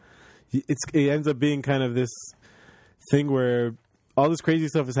it ends up being kind of this thing where all this crazy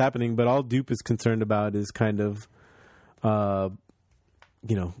stuff is happening, but all Dupe is concerned about is kind of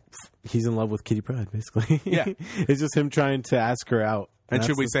he's in love with Kitty Pryde, basically. Yeah. It's just him trying to ask her out. And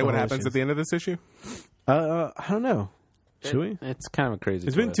should we say what happens at the end of this issue? I don't know. Should we? It's kind of a crazy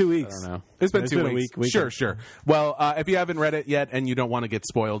It's been 2 weeks. I don't know. It's been It's 2 been a weeks. week. Sure. Well, if you haven't read it yet and you don't want to get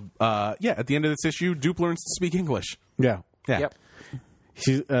spoiled, at the end of this issue, Dupe learns to speak English. Yeah. Yep.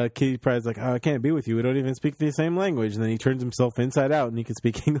 Kitty Pryde's like, I can't be with you. We don't even speak the same language. And then he turns himself inside out and he can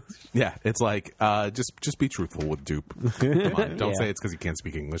speak English. Yeah, it's like, just be truthful with Dupe. Come on. Don't say it's because he can't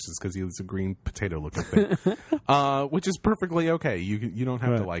speak English. It's because he's a green potato-looking thing. Which is perfectly okay. You don't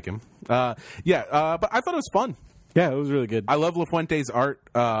have to like him. But I thought it was fun. Yeah, it was really good. I love LaFuente's art.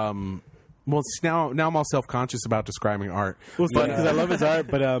 Well, now I'm all self-conscious about describing art. Well, it's funny because I love his art,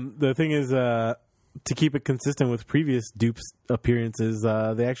 but the thing is, to keep it consistent with previous Dupe's appearances,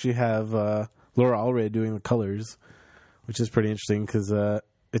 they actually have Laura Allred doing the colors, which is pretty interesting because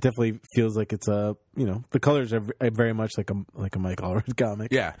it definitely feels like it's the colors are very much like a Mike Allred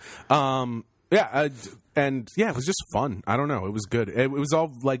comic. Yeah. And it was just fun. I don't know. It was good. It was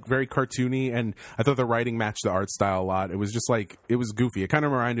all like very cartoony, and I thought the writing matched the art style a lot. It was just like, it was goofy. It kind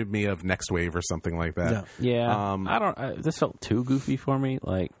of reminded me of Next Wave or something like that. Yeah. This felt too goofy for me.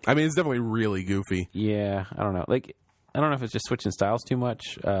 Like, I mean, it's definitely really goofy. Yeah, I don't know. Like, I don't know if it's just switching styles too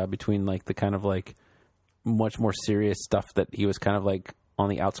much between like the kind of like much more serious stuff that he was kind of like on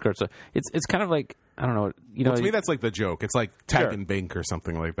the outskirts of. It's kind of like, I don't know. To me, that's like the joke. It's like Tag and Bink or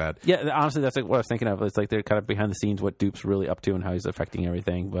something like that. Yeah, honestly, that's like what I was thinking of. It's like they're kind of behind the scenes, what Dupe's really up to and how he's affecting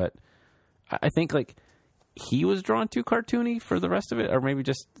everything. But I think like he was drawn too cartoony for the rest of it, or maybe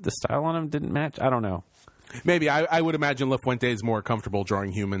just the style on him didn't match. I don't know. Maybe. I would imagine LaFuente is more comfortable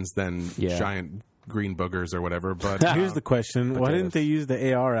drawing humans than giant green boogers or whatever. But here's the question: why didn't they use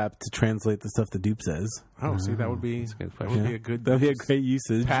the AR app to translate the stuff that Dupe says? Oh, see, that would be a good. That'd be a great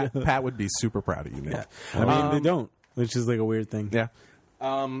usage. Pat would be super proud of you, Nick. Yeah. I mean, they don't, which is like a weird thing. Yeah.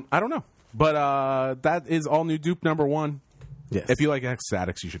 I don't know, but that is all new Dupe #1. Yes. If you like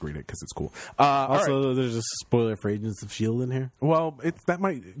X-Statix, you should read it because it's cool. Also, right. There's a spoiler for Agents of S.H.I.E.L.D. in here. Well, that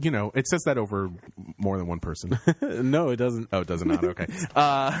might, it says that over more than one person. No, it doesn't. Oh, it does not? Okay.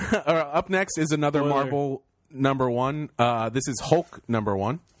 Up next is another Spoiler. Marvel #1. This is Hulk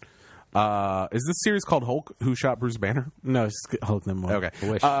 #1. Is this series called Hulk, Who Shot Bruce Banner? No, it's just Hulk #1.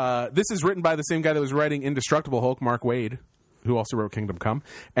 Okay. This is written by the same guy that was writing Indestructible Hulk, Mark Waid, who also wrote Kingdom Come.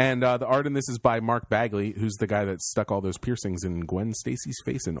 And the art in this is by Mark Bagley, who's the guy that stuck all those piercings in Gwen Stacy's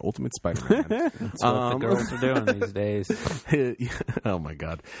face in Ultimate Spider-Man. That's what the girls are doing these days. Oh, my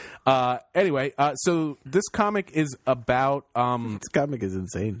God. Anyway, so this comic is about... This comic is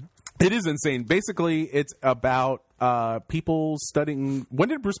insane. It is insane. Basically, it's about people studying... When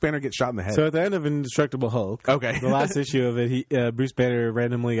did Bruce Banner get shot in the head? So at the end of Indestructible Hulk, okay, the last issue of it, Bruce Banner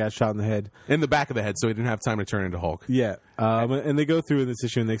randomly got shot in the head. In the back of the head, so he didn't have time to turn into Hulk. Yeah. And they go through in this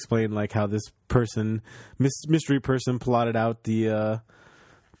issue and they explain like how this person, mystery person, plotted out the...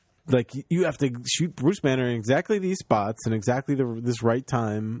 like, you have to shoot Bruce Banner in exactly these spots and exactly this right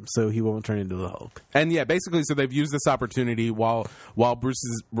time so he won't turn into the Hulk. And yeah, basically, so they've used this opportunity while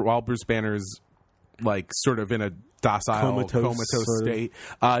Bruce Banner's like sort of in a docile, comatose state,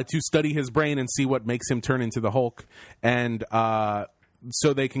 to study his brain and see what makes him turn into the Hulk, and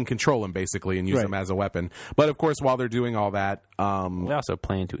so they can control him basically and use him as a weapon. But of course, while they're doing all that, they also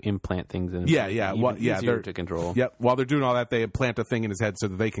plan to implant things in him. Easier to control. Yep. While they're doing all that, they implant a thing in his head so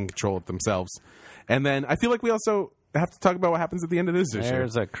that they can control it themselves. And then I feel like we also have to talk about what happens at the end of this issue.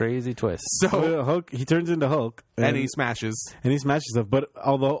 There's a crazy twist. So Hulk, he turns into Hulk, and he smashes, stuff. But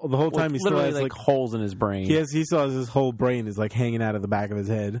although the whole time he still has like holes in his brain. He still has his whole brain is like hanging out of the back of his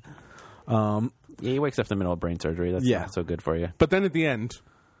head. Yeah, he wakes up in the middle of brain surgery. That's not so good for you. But then at the end,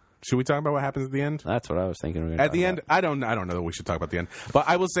 should we talk about what happens at the end? That's what I was thinking. At the end, I don't know that we should talk about the end. But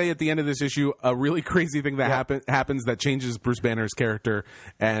I will say at the end of this issue, a really crazy thing that happens that changes Bruce Banner's character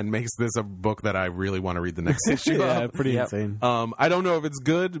and makes this a book that I really want to read the next issue. Yeah, pretty insane. I don't know if it's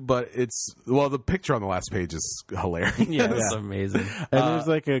good, but the picture on the last page is hilarious. Yeah, it's amazing. And there's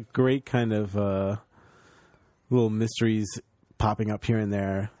like a great kind of little mysteries popping up here and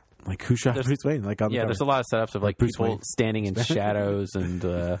there. Like, who shot Bruce Wayne? Like, there's a lot of setups of like Bruce people Wayne standing in shadows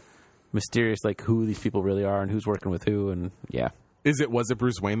and mysterious, like who these people really are and who's working with who, and Was it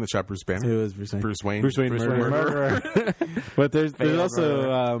Bruce Wayne that shot Bruce Banner? It was Bruce Wayne. Bruce Wayne murderer. But there's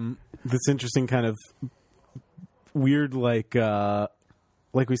also this interesting kind of weird, like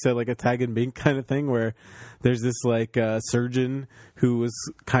we said, like a Tag and Bink kind of thing, where there's this like surgeon who was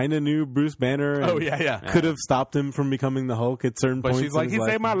kind of knew Bruce Banner. And could have stopped him from becoming the Hulk at certain points. But she's like, he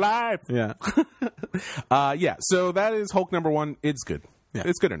saved my life. Yeah. So that is Hulk #1. It's good. Yeah.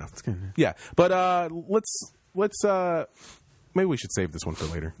 It's good enough. It's good. Yeah. But let's maybe we should save this one for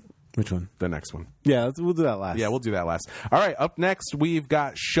later. Which one? The next one. Yeah, we'll do that last. Yeah, we'll do that last. All right. Up next, we've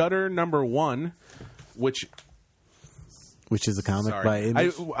got Shudder #1, which is a comic by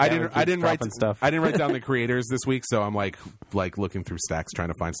Image. I didn't write stuff. I didn't write down the creators this week, so I'm like looking through stacks trying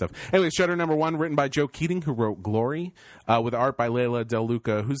to find stuff. Anyway, Shudder #1, written by Joe Keating, who wrote Glory, with art by Leila Del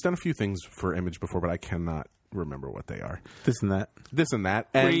Luca, who's done a few things for Image before, but I cannot remember what they are. This and that.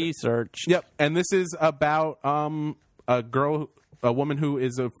 And, research. Yep, and this is about a woman who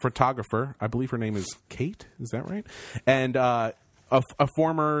is a photographer. I believe her name is Kate. Is that right? And a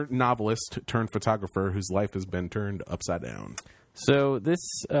former novelist turned photographer whose life has been turned upside down. So this,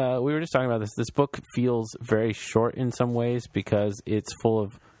 we were just talking about this. This book feels very short in some ways because it's full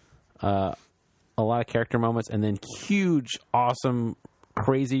of a lot of character moments and then huge, awesome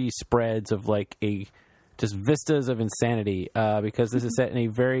crazy spreads of like just vistas of insanity, because this is set in a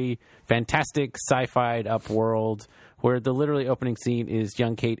very fantastic sci-fi up world where the literally opening scene is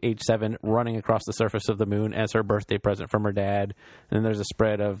young Kate, age 7, running across the surface of the moon as her birthday present from her dad. And then there's a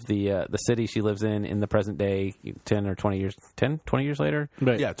spread of the city she lives in the present day, 20 years later?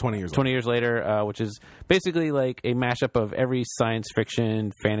 Right. Yeah, 20 years 20 years later, which is basically like a mashup of every science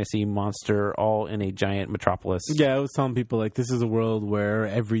fiction, fantasy monster, all in a giant metropolis. Yeah, I was telling people, like, this is a world where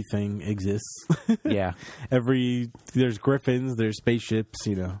everything exists. Yeah. There's griffins, there's spaceships,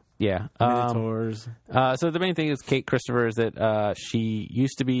 Yeah. minotaurs. So the main thing is Kate Christopher is that she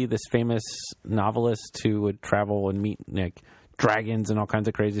used to be this famous novelist who would travel and meet like dragons and all kinds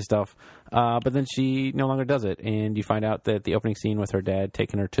of crazy stuff. But then she no longer does it. And you find out that the opening scene with her dad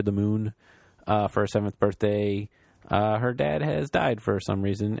taking her to the moon for her 7th birthday, her dad has died for some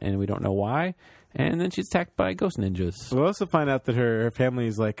reason, and we don't know why. And then she's attacked by ghost ninjas. We also find out that her family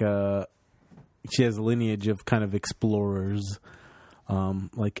is like she has a lineage of kind of explorers.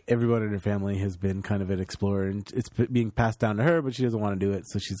 Like everyone in her family has been kind of an explorer, and it's being passed down to her, but she doesn't want to do it.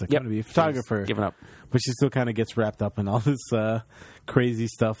 So she's like, I'm going to be a photographer. Giving up. But she still kind of gets wrapped up in all this crazy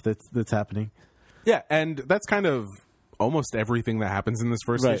stuff that's happening. Yeah, and that's kind of almost everything that happens in this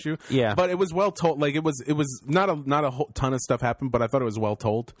first Right. issue. Yeah. But it was well told. Like it was not a whole ton of stuff happened, but I thought it was well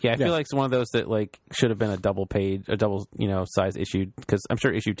told. Yeah, I feel like it's one of those that like should have been a double size issue, because I'm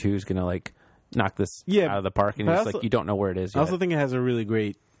sure issue 2 is going to like knock this out of the park, and but it's also- like you don't know where it is I yet. also think it has a really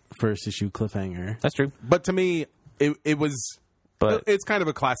great first issue cliffhanger. That's true. But to me, it was. But It's kind of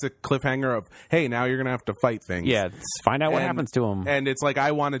a classic cliffhanger of, hey, now you're gonna have to fight things. yeah, find out what And- happens to him. And it's like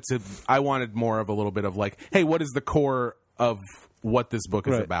I wanted more of a little bit of like, hey, what is the core of what this book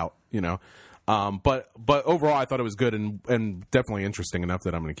is Right. about? But overall, I thought it was good and definitely interesting enough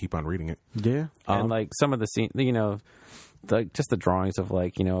that I'm going to keep on reading it. Yeah. And like some of the scene, just the drawings of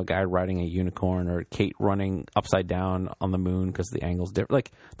like a guy riding a unicorn, or Kate running upside down on the moon because the angle's different.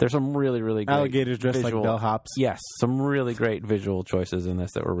 Like there's some really great Alligators dressed like bellhops. Yes, some really great visual choices in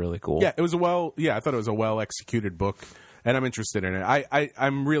this that were really cool. Yeah, it was I thought it was a well executed book, and I'm interested in it.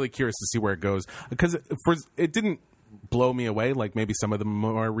 I'm really curious to see where it goes, because it didn't blow me away like maybe some of the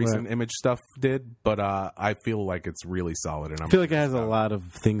more recent Right. Image stuff did, but I feel like it's really solid, and I feel like it has a lot of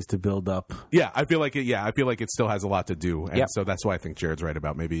things to build up. I feel like it still has a lot to do, and Yep. so that's why I think Jared's right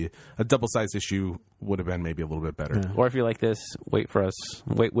about maybe a double-sized issue would have been maybe a little bit better. Or if you like this, wait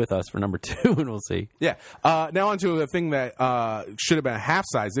with us for number 2, and we'll see. Yeah. Now on to a thing that should have been a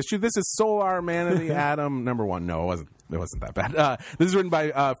half-size issue. This is Solar Man of the Atom number 1. No, it wasn't. It wasn't that bad. This is written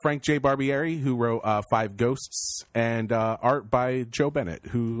by Frank J. Barbieri, who wrote 5 Ghosts, and art by Joe Bennett,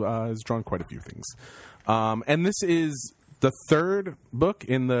 who has drawn quite a few things. And this is the 3rd book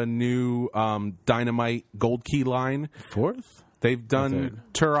in the new Dynamite Gold Key line. 4th? They've done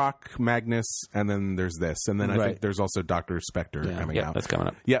Turok, Magnus, and then there's this, and then I Right. think there's also Dr. Spectre coming Yeah, out. that's coming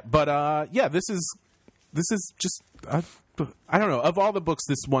up. Yeah, but this is just I don't know. Of all the books,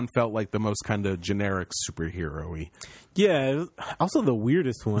 this one felt like the most kind of generic superhero-y. Yeah. It was also the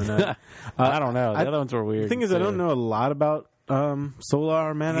weirdest one. I don't know. The other ones were weird. The thing is, I don't know a lot about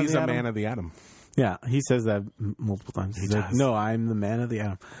Solar Man He's of the a Atom. man of the atom. Yeah, he says that multiple times. He's like, does. no, I'm the man of the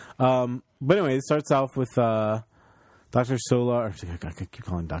atom. But anyway, it starts off with Dr. Solar. I keep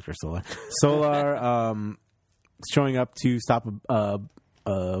calling him Dr. Solar. Solar showing up to stop a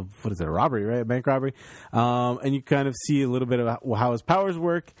robbery, right? A bank robbery. And you kind of see a little bit of how his powers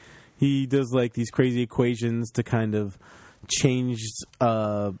work. He does like these crazy equations to kind of change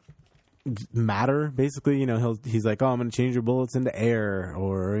matter, basically. He's like, oh, I'm going to change your bullets into air,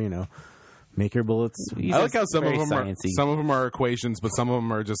 or, make your bullets. He's I like how some of very them sciencey. are equations, but some of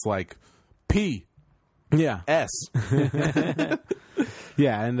them are just like P Yeah. S.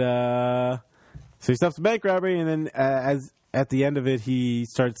 Yeah, and so he stops the bank robbery, and then as at the end of it, he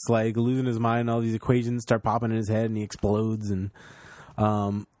starts like losing his mind. All these equations start popping in his head, and he explodes. And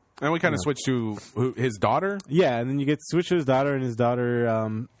And we kind of switch to his daughter. yeah, and then you get switched to his daughter, and his daughter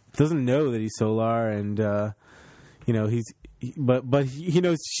doesn't know that he's Solar, and but he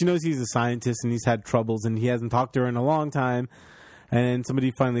knows, she knows he's a scientist, and he's had troubles, and he hasn't talked to her in a long time. And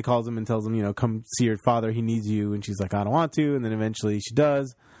somebody finally calls him and tells him, come see your father. He needs you. And she's like, I don't want to. And then eventually she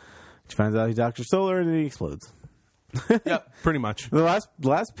does. She finds out he's Dr. Solar, and then he explodes. Yeah, pretty much. The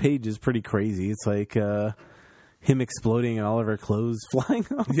last page is pretty crazy. It's like him exploding and all of her clothes flying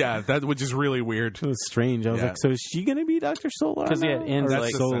off. Yeah, which is really weird. It was strange. I was Yeah. like, so is she going to be Dr. Solar? Because, yeah, it ends Or That's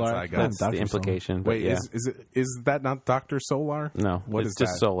like the Solar. sense I got. that's Dr. the implication. but Wait, yeah. is that not Dr. Solar? No, What it's is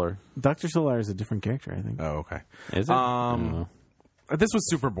just that? Solar. Dr. Solar is a different character, I think. Oh, okay. Is it? I don't know. This was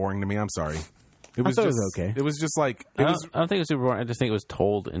super boring to me. I'm sorry. It was thought it just was okay. It was just like I don't think it was super boring. I just think it was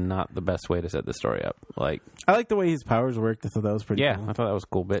told in not the best way to set the story up. Like, I like the way his powers worked. I thought that was pretty yeah, cool. I thought that was a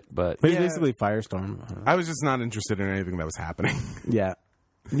cool bit, but But he's basically Firestorm. I was just not interested in anything that was happening. Yeah.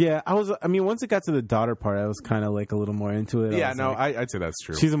 Yeah, I mean, once it got to the daughter part, I was kind of like a little more into it. Yeah, no, I'd say that's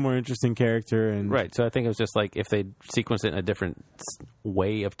true. She's a more interesting character, and right. So I think it was just like if they sequenced it in a different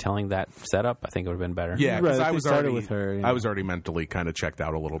way of telling that setup, I think it would have been better. Yeah, because Right, if I they was started already with her, you I know. was already mentally kind of checked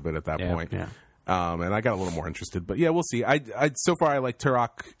out a little bit at that Yeah, point. yeah. And I got a little more interested. But yeah, we'll see. I so far I like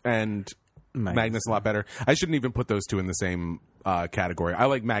Turok and Magnus a lot better. I shouldn't even put those two in the same category. I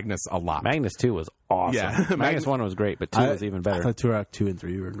like Magnus a lot. Magnus 2 was awesome. Yeah. Magnus 1 was great, but 2 was even I better. thought Turok 2 and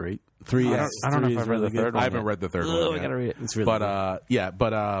 3 were great. 3, I don't know if I've read the third one. I haven't yet. read the third Oh, one I yet. gotta read it. It's really But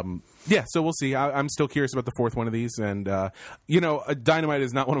yeah, so we'll see. I'm still curious about the fourth one of these, and Dynamite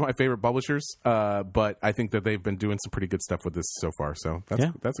is not one of my favorite publishers, but I think that they've been doing some pretty good stuff with this so far. So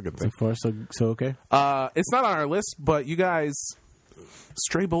that's a good So thing. far, so okay. It's not on our list, but you guys,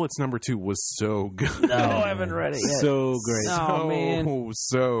 Stray Bullets #2 was so good. No, I haven't read it yet. So great. Oh, man.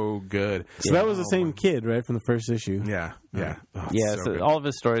 so good. So that was the same kid, right, from the first issue. Yeah. Oh, Yeah, so so good. all of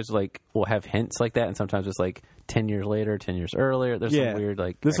his stories like will have hints like that, and sometimes it's like 10 years later, 10 years earlier. There's some weird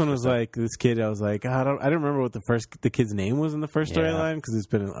like. This one extra was stuff. like this kid. I was like, I don't remember what the kid's name was in the first Yeah. storyline because it's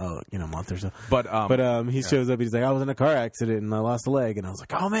been a month or so. But He shows up. He's like, I was in a car accident and I lost a leg, and I was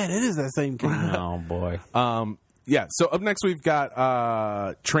like, oh man, it is that same kid. Oh boy. Yeah, so up next we've got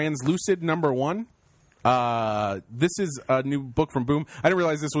Translucid #1. This is a new book from Boom. I didn't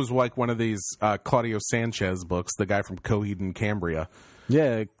realize this was like one of these Claudio Sanchez books, the guy from Coheed and Cambria.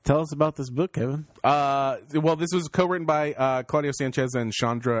 Yeah, tell us about this book, Kevin. Well, this was co-written by Claudio Sanchez and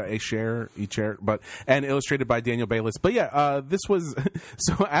Chandra Echer, and illustrated by Daniel Bayliss. But yeah, this was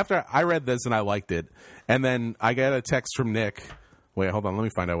so after I read this and I liked it, and then I got a text from Nick. Wait, hold on. Let me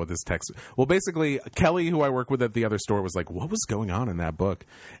find out what this text. Well, basically, Kelly, who I work with at the other store, was like, "What was going on in that book?"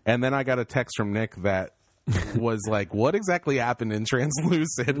 And then I got a text from Nick that was like, "What exactly happened in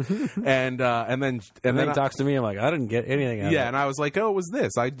Translucid?" and then he talks to me. I'm like, I didn't get anything out of it. yeah, and I was like, "Oh, it was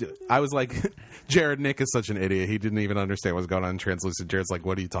this?" I was like, "Jared, Nick is such an idiot. He didn't even understand what's going on in Translucid." Jared's like,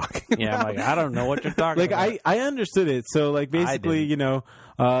 "What are you talking about?" Yeah, I'm like, I don't know what you're talking Like about. I understood it. So like basically, didn't.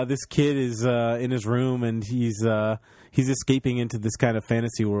 this kid is in his room and he's escaping into this kind of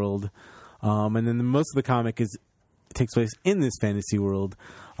fantasy world, and then most of the comic takes place in this fantasy world,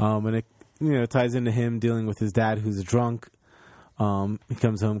 and it ties into him dealing with his dad who's drunk. He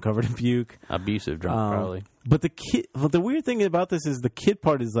comes home covered in puke. Abusive drunk, probably. But the weird thing about this is the kid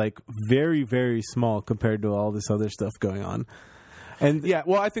part is like very, very small compared to all this other stuff going on. And Yeah,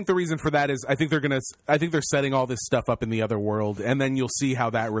 well, I think the reason for that is I think they're setting all this stuff up in the other world, and then you'll see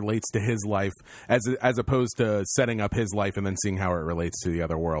how that relates to his life, as opposed to setting up his life and then seeing how it relates to the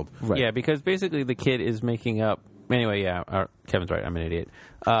other world. Right. Yeah, because basically the kid is making up. Anyway, yeah, Kevin's right. I'm an idiot.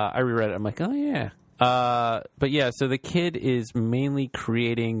 I reread it. I'm like, oh yeah. But yeah, so the kid is mainly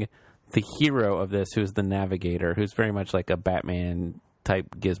creating the hero of this, who's the Navigator, who's very much like a Batman type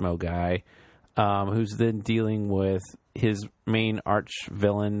gizmo guy, who's then dealing with his main arch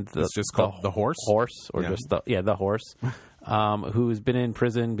villain. It's just called the Horse? Or Yeah. just the Horse, who's been in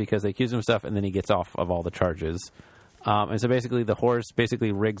prison because they accuse him of stuff, and then he gets off of all the charges. And so basically, the Horse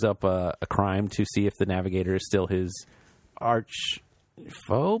basically rigs up a crime to see if the Navigator is still his arch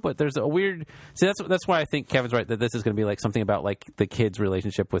foe. But there's a weird. See, that's why I think Kevin's right that this is going to be like something about like the kid's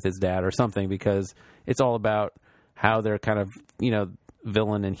relationship with his dad or something, because it's all about how they're kind of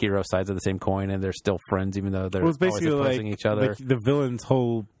villain and hero sides of the same coin, and they're still friends even though they're well, it's always basically opposing like each other. the villain's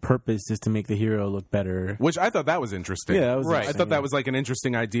whole purpose is to make the hero look better. Which I thought that was interesting. Yeah, that was right. I interesting, thought that yeah. was like an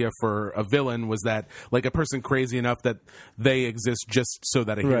interesting idea for a villain, was that like a person crazy enough that they exist just so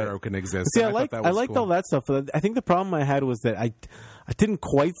that a hero can exist. See, And I thought that was liked cool. all that stuff. I think the problem I had was that I didn't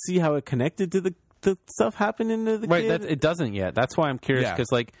quite see how it connected to the stuff happening to the Right, kid. it doesn't yet. That's why I'm curious, Yeah.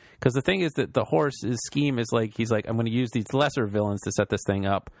 because the thing is that the Horse's scheme is like he's like, I'm going to use these lesser villains to set this thing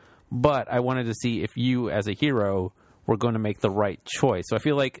up, but I wanted to see if you as a hero were going to make the right choice. So I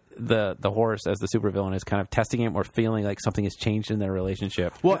feel like the Horse as the supervillain is kind of testing him or feeling like something has changed in their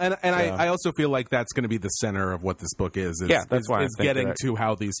relationship. Well, and I also feel like that's going to be the center of what this book is. Yeah, that's why I is think getting that. to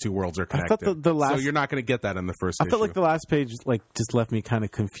how these two worlds are connected. thought the last- so you're not going to get that in the first I issue. felt like the last page just left me kind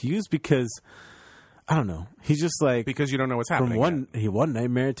of confused because I don't know. He's just like because you don't know what's happening. from one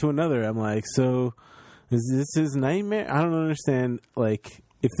nightmare to another. I'm like, so is this his nightmare? I don't understand. Like,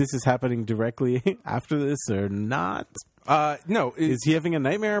 if this is happening directly after this or not. No, Is he having a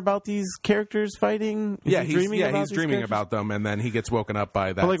nightmare about these characters fighting? Is he dreaming about he's these dreaming characters? about them, and then he gets woken up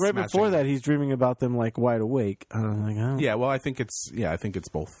by that. But like right smashing- before that, he's dreaming about them like wide awake. And I'm like, oh. Yeah, well, I think it's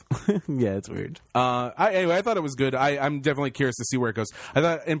both. Yeah, it's weird. Anyway, I thought it was good. I'm definitely curious to see where it goes. I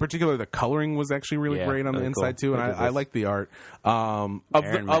thought, in particular, the coloring was actually really Yeah, great on the really inside cool. too, and I like the art. Of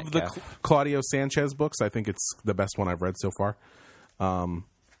Aaron the Metcalf. Claudio Sanchez books, I think it's the best one I've read so far.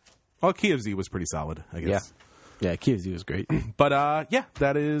 Key of Z was pretty solid, I guess. Yeah, KFZ was great. But yeah,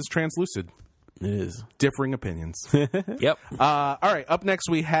 that is Translucid. It is. Differing opinions. Yep. All right, up next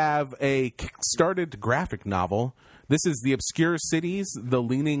we have a kickstarted graphic novel. This is The Obscure Cities, The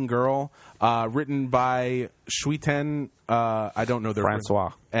Leaning Girl, written by Shuiten. I don't know their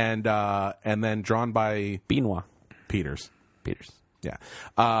Francois. and then drawn by Benoit Peters. Peters. Yeah,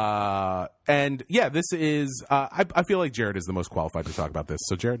 and yeah, this is. I feel like Jared is the most qualified to talk about this.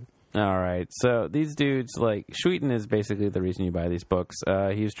 So, Jared. All right. So these dudes, like Schuiten, is basically the reason you buy these books.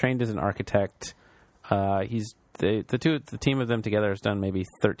 He was trained as an architect. The team of them together has done maybe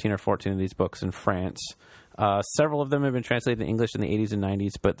 13 or 14 of these books in France. Several of them have been translated in English in the 80s and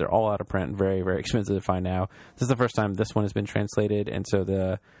 90s, but they're all out of print, very, very expensive to find now. This is the first time this one has been translated, and so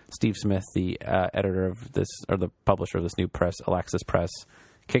the Steve Smith, the editor of this, or the publisher of this new press, Alaxis Press,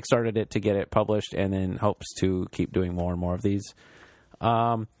 kickstarted it to get it published, and then hopes to keep doing more and more of these.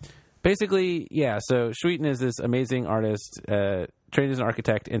 Basically, yeah. So Schuiten is this amazing artist, trained as an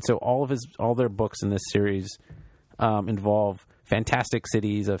architect, and so all their books in this series involve fantastic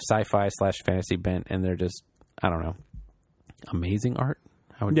cities of sci-fi / fantasy bent, and they're just, I don't know, amazing art.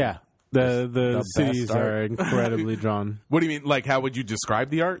 How would Yeah. The cities best art. are incredibly drawn. What do you mean? Like, how would you describe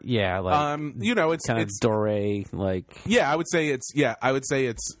the art? yeah, like It's kind of doré, like Yeah, I would say it's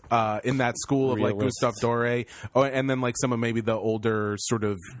in that school of like Realist. Gustave Doré, and then like some of maybe the older sort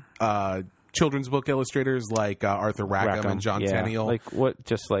of children's book illustrators like Arthur Rackham and John yeah. Tenniel. Like what?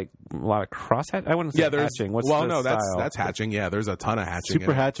 Just like a lot of cross hatch. I wouldn't say there's hatching. What's well, the no, style? that's hatching. Yeah, there's a ton of hatching.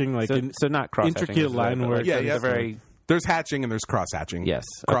 Super in it. hatching, like so not cross intricate line work. Yeah, They're very. There's hatching and there's cross hatching. Yes,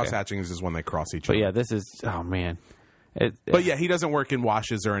 cross okay. hatching is just when they cross each But other. yeah, this is man. But yeah, he doesn't work in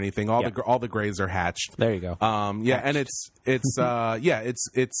washes or anything. All the grays are hatched. There you go. And it's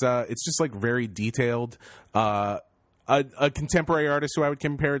just like very detailed. A contemporary artist who I would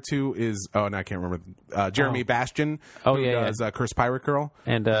compare it to is I can't remember Jeremy Bastian. Oh, who yeah, does Curse Pirate Girl.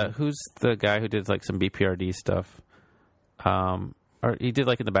 And who's the guy who did like some BPRD stuff? Or he did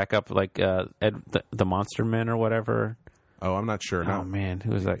like in the backup, like the Monster Men or whatever. Oh, I'm not sure. Oh No. man, who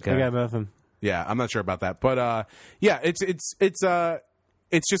was that guy? I got nothing. Yeah, I'm not sure about that. But yeah, it's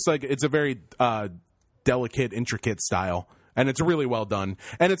just like it's a very delicate, intricate style. And it's really well done.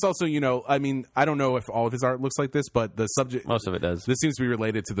 And it's also, I mean, I don't know if all of his art looks like this, but the subject... Most of it does. This seems to be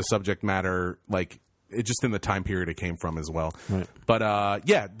related to the subject matter, like, it just in the time period it came from as well. Right. But,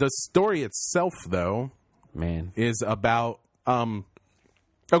 yeah, the story itself, though, Man, is about...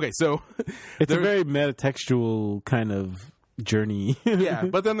 okay, so... It's a very metatextual kind of journey. Yeah,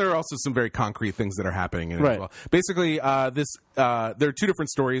 but then there are also some very concrete things that are happening in it as Right. well. Basically, there are two different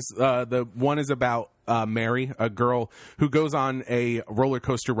stories. The one is about Mary, a girl who goes on a roller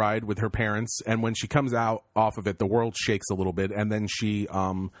coaster ride with her parents, and when she comes out off of it, the world shakes a little bit, and then she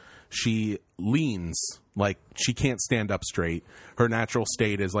leans, like she can't stand up straight. Her natural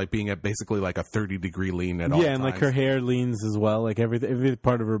state is like being at basically like a 30-degree lean at all Yeah, and like times. her hair leans as well. Like every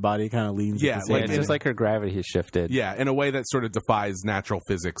part of her body kind of leans. Yeah, at the like same it's time. just like her gravity has shifted. Yeah, in a way that sort of defies natural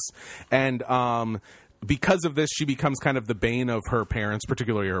physics. And because of this, she becomes kind of the bane of her parents,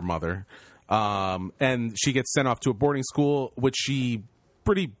 particularly her mother. And she gets sent off to a boarding school, which she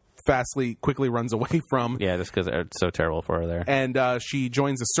pretty quickly runs away from. Yeah, just because it's so terrible for her there. And she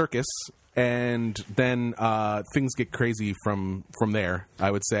joins a circus. And then things get crazy from there,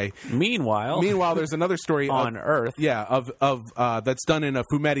 I would say. Meanwhile, There's another story on Earth. Yeah, of that's done in a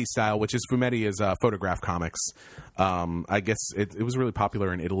fumetti style, which is fumetti is photograph comics. I guess it was really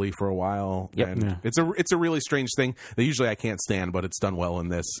popular in Italy for a while. Yep. And Yeah. it's a really strange thing that usually I can't stand, but it's done well in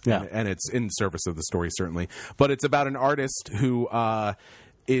this. Yeah. And it's in service of the story, certainly. But it's about an artist who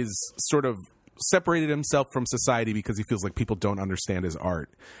is sort of separated himself from society because he feels like people don't understand his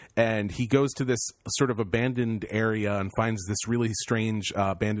art. And he goes to this sort of abandoned area and finds this really strange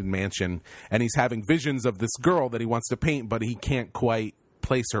abandoned mansion. And he's having visions of this girl that he wants to paint, but he can't quite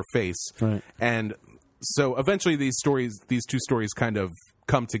place her face. Right. And so eventually these two stories kind of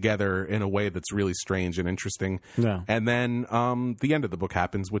come together in a way that's really strange and interesting. Yeah. And then the end of the book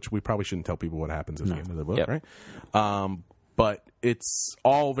happens, which we probably shouldn't tell people what happens at the end of the book, Yep. right? But it's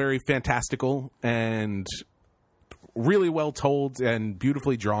all very fantastical and really well told and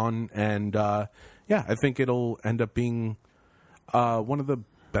beautifully drawn. And yeah, I think it'll end up being one of the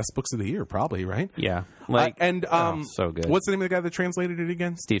best books of the year, probably, right? Yeah. So good. What's the name of the guy that translated it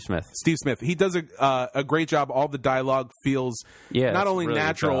again? Steve Smith. Steve Smith. He does a great job. All the dialogue feels not only really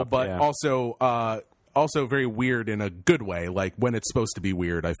natural, good job, but yeah. also very weird in a good way, like when it's supposed to be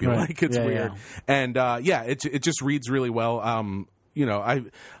weird. I feel Right. like it's weird, and it just reads really well.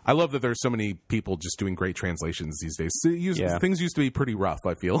 I love that there's so many people just doing great translations these days. Things used to be pretty rough,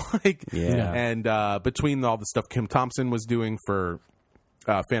 I feel like. Yeah. And between all the stuff Kim Thompson was doing for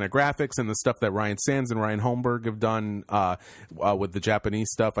Fantagraphics and the stuff that Ryan Sands and Ryan Holmberg have done with the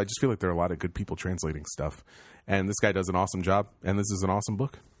Japanese stuff, I just feel like there are a lot of good people translating stuff. And this guy does an awesome job, and this is an awesome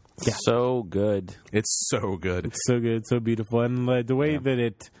book. Yeah. So good. It's so good. It's so good, so beautiful, and the way that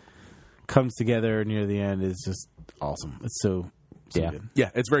it comes together near the end is just awesome. It's so good.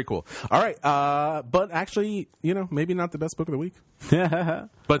 Yeah, it's very cool. All right, but actually, maybe not the best book of the week.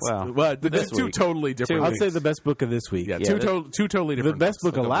 But this two week. totally different. I'd say the best book of this week. Yeah, two totally different. The best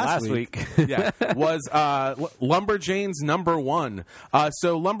books. book of last week. Yeah, was Lumberjanes #1.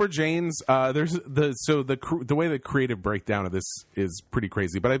 So Lumberjanes, there's the way the creative breakdown of this is pretty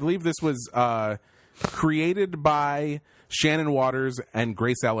crazy. But I believe this was created by Shannon Waters and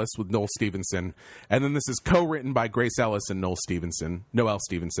Grace Ellis with Noel Stevenson, and then this is co-written by Grace Ellis and Noel Stevenson,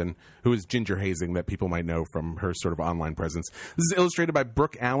 who is Ginger Hazing, that people might know from her sort of online presence. This is illustrated by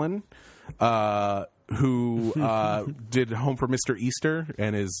Brooke Allen, who did Home for Mr. Easter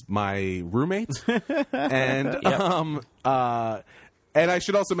and is my roommate, and I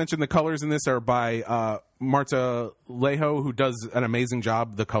should also mention the colors in this are by Marta Lejo, who does an amazing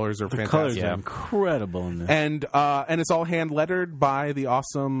job. The colors are fantastic. Colors are incredible in this. And it's all hand lettered by the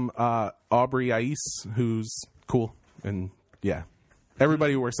awesome Aubrey Ais, who's cool. And yeah,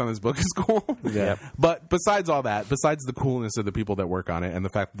 everybody who works on this book is cool. Yeah. But besides all that, besides the coolness of the people that work on it and the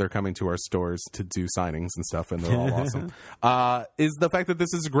fact that they're coming to our stores to do signings and stuff, and they're all awesome, is the fact that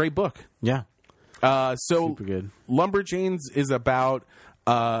this is a great book. Yeah. So Super good. Lumberjanes is about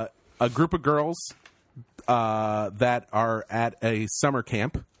a group of girls that are at a summer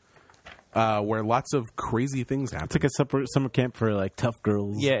camp where lots of crazy things happen. It's like a summer camp for like tough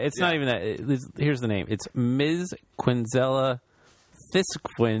girls. Yeah, it's not even that. Here's the name. It's Ms. Quinzella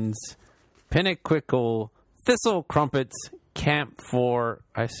Thisquins Pinnaquickle Thistle Crumpets Camp for,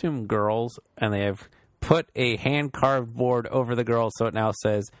 I assume, girls, and they have put a hand-carved board over the girls, so it now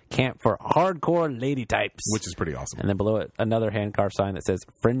says Camp for Hardcore Lady Types. Which is pretty awesome. And then below it, another hand-carved sign that says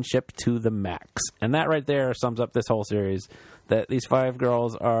Friendship to the Max. And that right there sums up this whole series, that these 5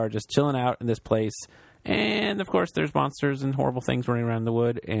 girls are just chilling out in this place. And, of course, there's monsters and horrible things running around the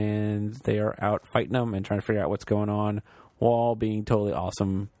wood, and they are out fighting them and trying to figure out what's going on while being totally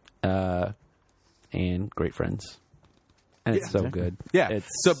awesome and great friends. And it's so good. Yeah.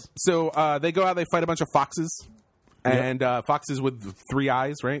 So they go out, they fight a bunch of foxes. And foxes with 3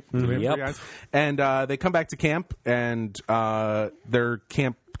 eyes, right? Mm-hmm. They have 3 eyes. And they come back to camp, and their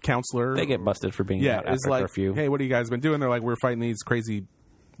camp counselor... They get busted for being out after curfew. Hey, what have you guys been doing? They're like, we're fighting these crazy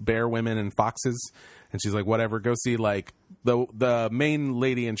bear women and foxes. And she's like, whatever, go see like the main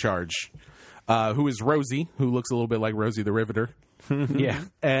lady in charge, who is Rosie, who looks a little bit like Rosie the Riveter. Yeah.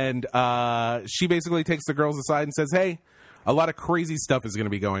 And she basically takes the girls aside and says, hey, a lot of crazy stuff is going to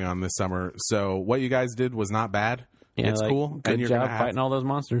be going on this summer. So what you guys did was not bad. Yeah, it's cool. Good and you're job gonna fighting all those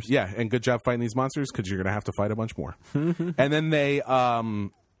monsters. Yeah, and good job fighting these monsters because you're going to have to fight a bunch more. And then they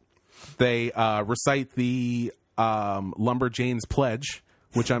recite the Lumberjanes Pledge,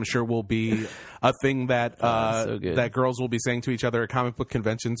 which I'm sure will be a thing that so good. that girls will be saying to each other at comic book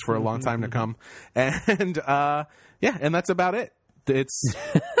conventions for a long time to come. And and that's about it. It's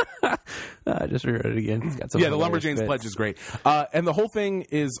I just reread it again. It's got some the hilarious Lumberjanes bits. Pledge is great, and the whole thing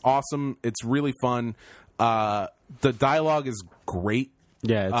is awesome. It's really fun. The dialogue is great.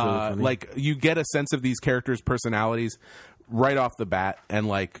 Yeah, it's really funny. Like you get a sense of these characters' personalities right off the bat, and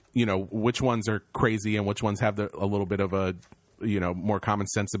like which ones are crazy and which ones have a little bit of a more common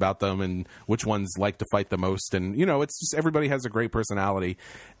sense about them, and which ones like to fight the most. And it's just everybody has a great personality,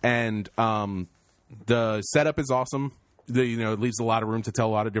 and the setup is awesome. It leaves a lot of room to tell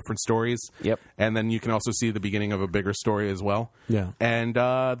a lot of different stories. Yep. And then you can also see the beginning of a bigger story as well. Yeah. And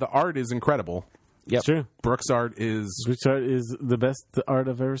the art is incredible. Yep. It's true. Brooke's art is the best art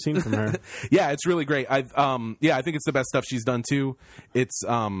I've ever seen from her. yeah, it's really great. I think it's the best stuff she's done too. It's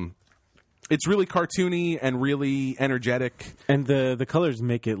really cartoony and really energetic. And the colors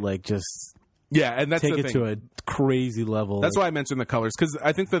make it like just Yeah, and that's take the it thing. to a crazy level. That's why I mentioned the colors, because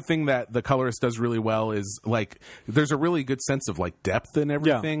I think the thing that the colorist does really well is like there's a really good sense of like depth in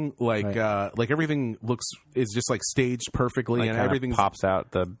everything. Like everything is just like staged perfectly, Like and kinda everything pops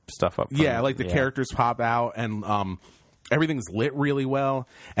out the stuff up. Yeah, like the characters pop out, and everything's lit really well,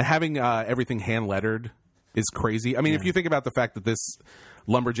 and having everything hand lettered is crazy. I mean, if you think about the fact that this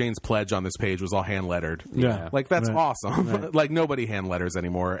Lumberjane's pledge on this page was all hand lettered, like that's awesome. Like nobody hand letters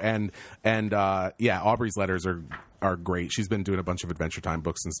anymore, and Aubrey's letters are great. She's been doing a bunch of Adventure Time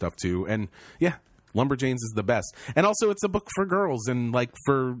books and stuff too, and Lumberjane's is the best. And also, it's a book for girls and like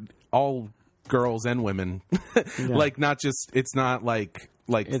for all girls and women. Like it's not like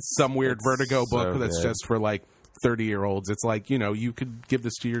it's some weird Vertigo book that's just for like 30-year-olds. It's like, you could give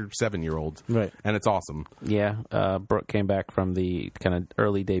this to your 7-year-old. Right. And it's awesome. Yeah. Brooke came back from the kind of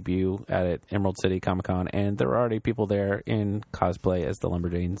early debut at Emerald City Comic Con, and there were already people there in cosplay as the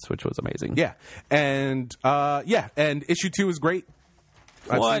Lumberjanes, which was amazing. Yeah. And and issue 2 is great.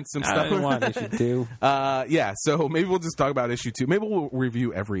 I've seen some stuff. I didn't want issue 2. So maybe we'll just talk about issue 2. Maybe we'll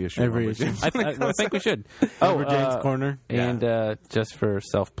review every issue. I think we should. Lumberjane's Corner. And just for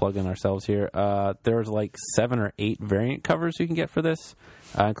self-plugging ourselves here, there's like 7 or 8 variant covers you can get for this,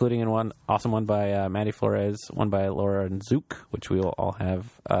 including one awesome one by Maddie Flores, one by Laura and Zook, which we will all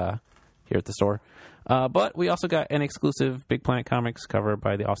have here at the store. But we also got an exclusive Big Planet Comics cover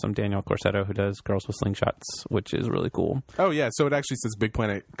by the awesome Daniel Corsetto, who does Girls with Slingshots, which is really cool. Oh, yeah. So it actually says Big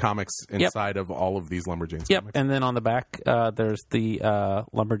Planet Comics inside of all of these Lumberjanes comics. And then on the back, there's the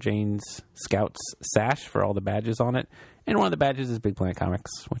Lumberjanes Scouts sash for all the badges on it. And one of the badges is Big Planet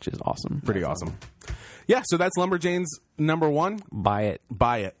Comics, which is awesome. Pretty awesome. Yeah, so that's Lumberjanes number 1. Buy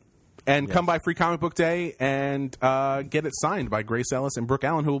it. And come by Free Comic Book Day and get it signed by Grace Ellis and Brooke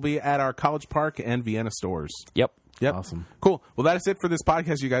Allen, who will be at our College Park and Vienna stores. Yep. Awesome. Cool. Well, that is it for this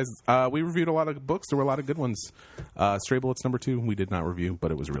podcast, you guys. We reviewed a lot of books. There were a lot of good ones. Stray Bullets number 2 we did not review, but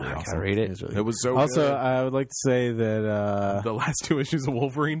it was really awesome. Read it. It was so Also, good. I would like to say that The last 2 issues of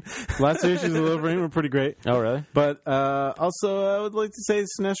Wolverine. last 2 issues of Wolverine were pretty great. Oh, really? But also, I would like to say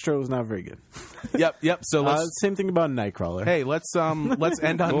Sinestro was not very good. Yep. So let's same thing about Nightcrawler. Hey, let's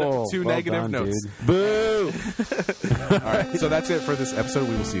end on 2 negative done, notes. Dude. Boo! All right. So that's it for this episode.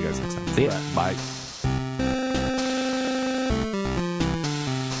 We will see you guys next time. See ya. Bye.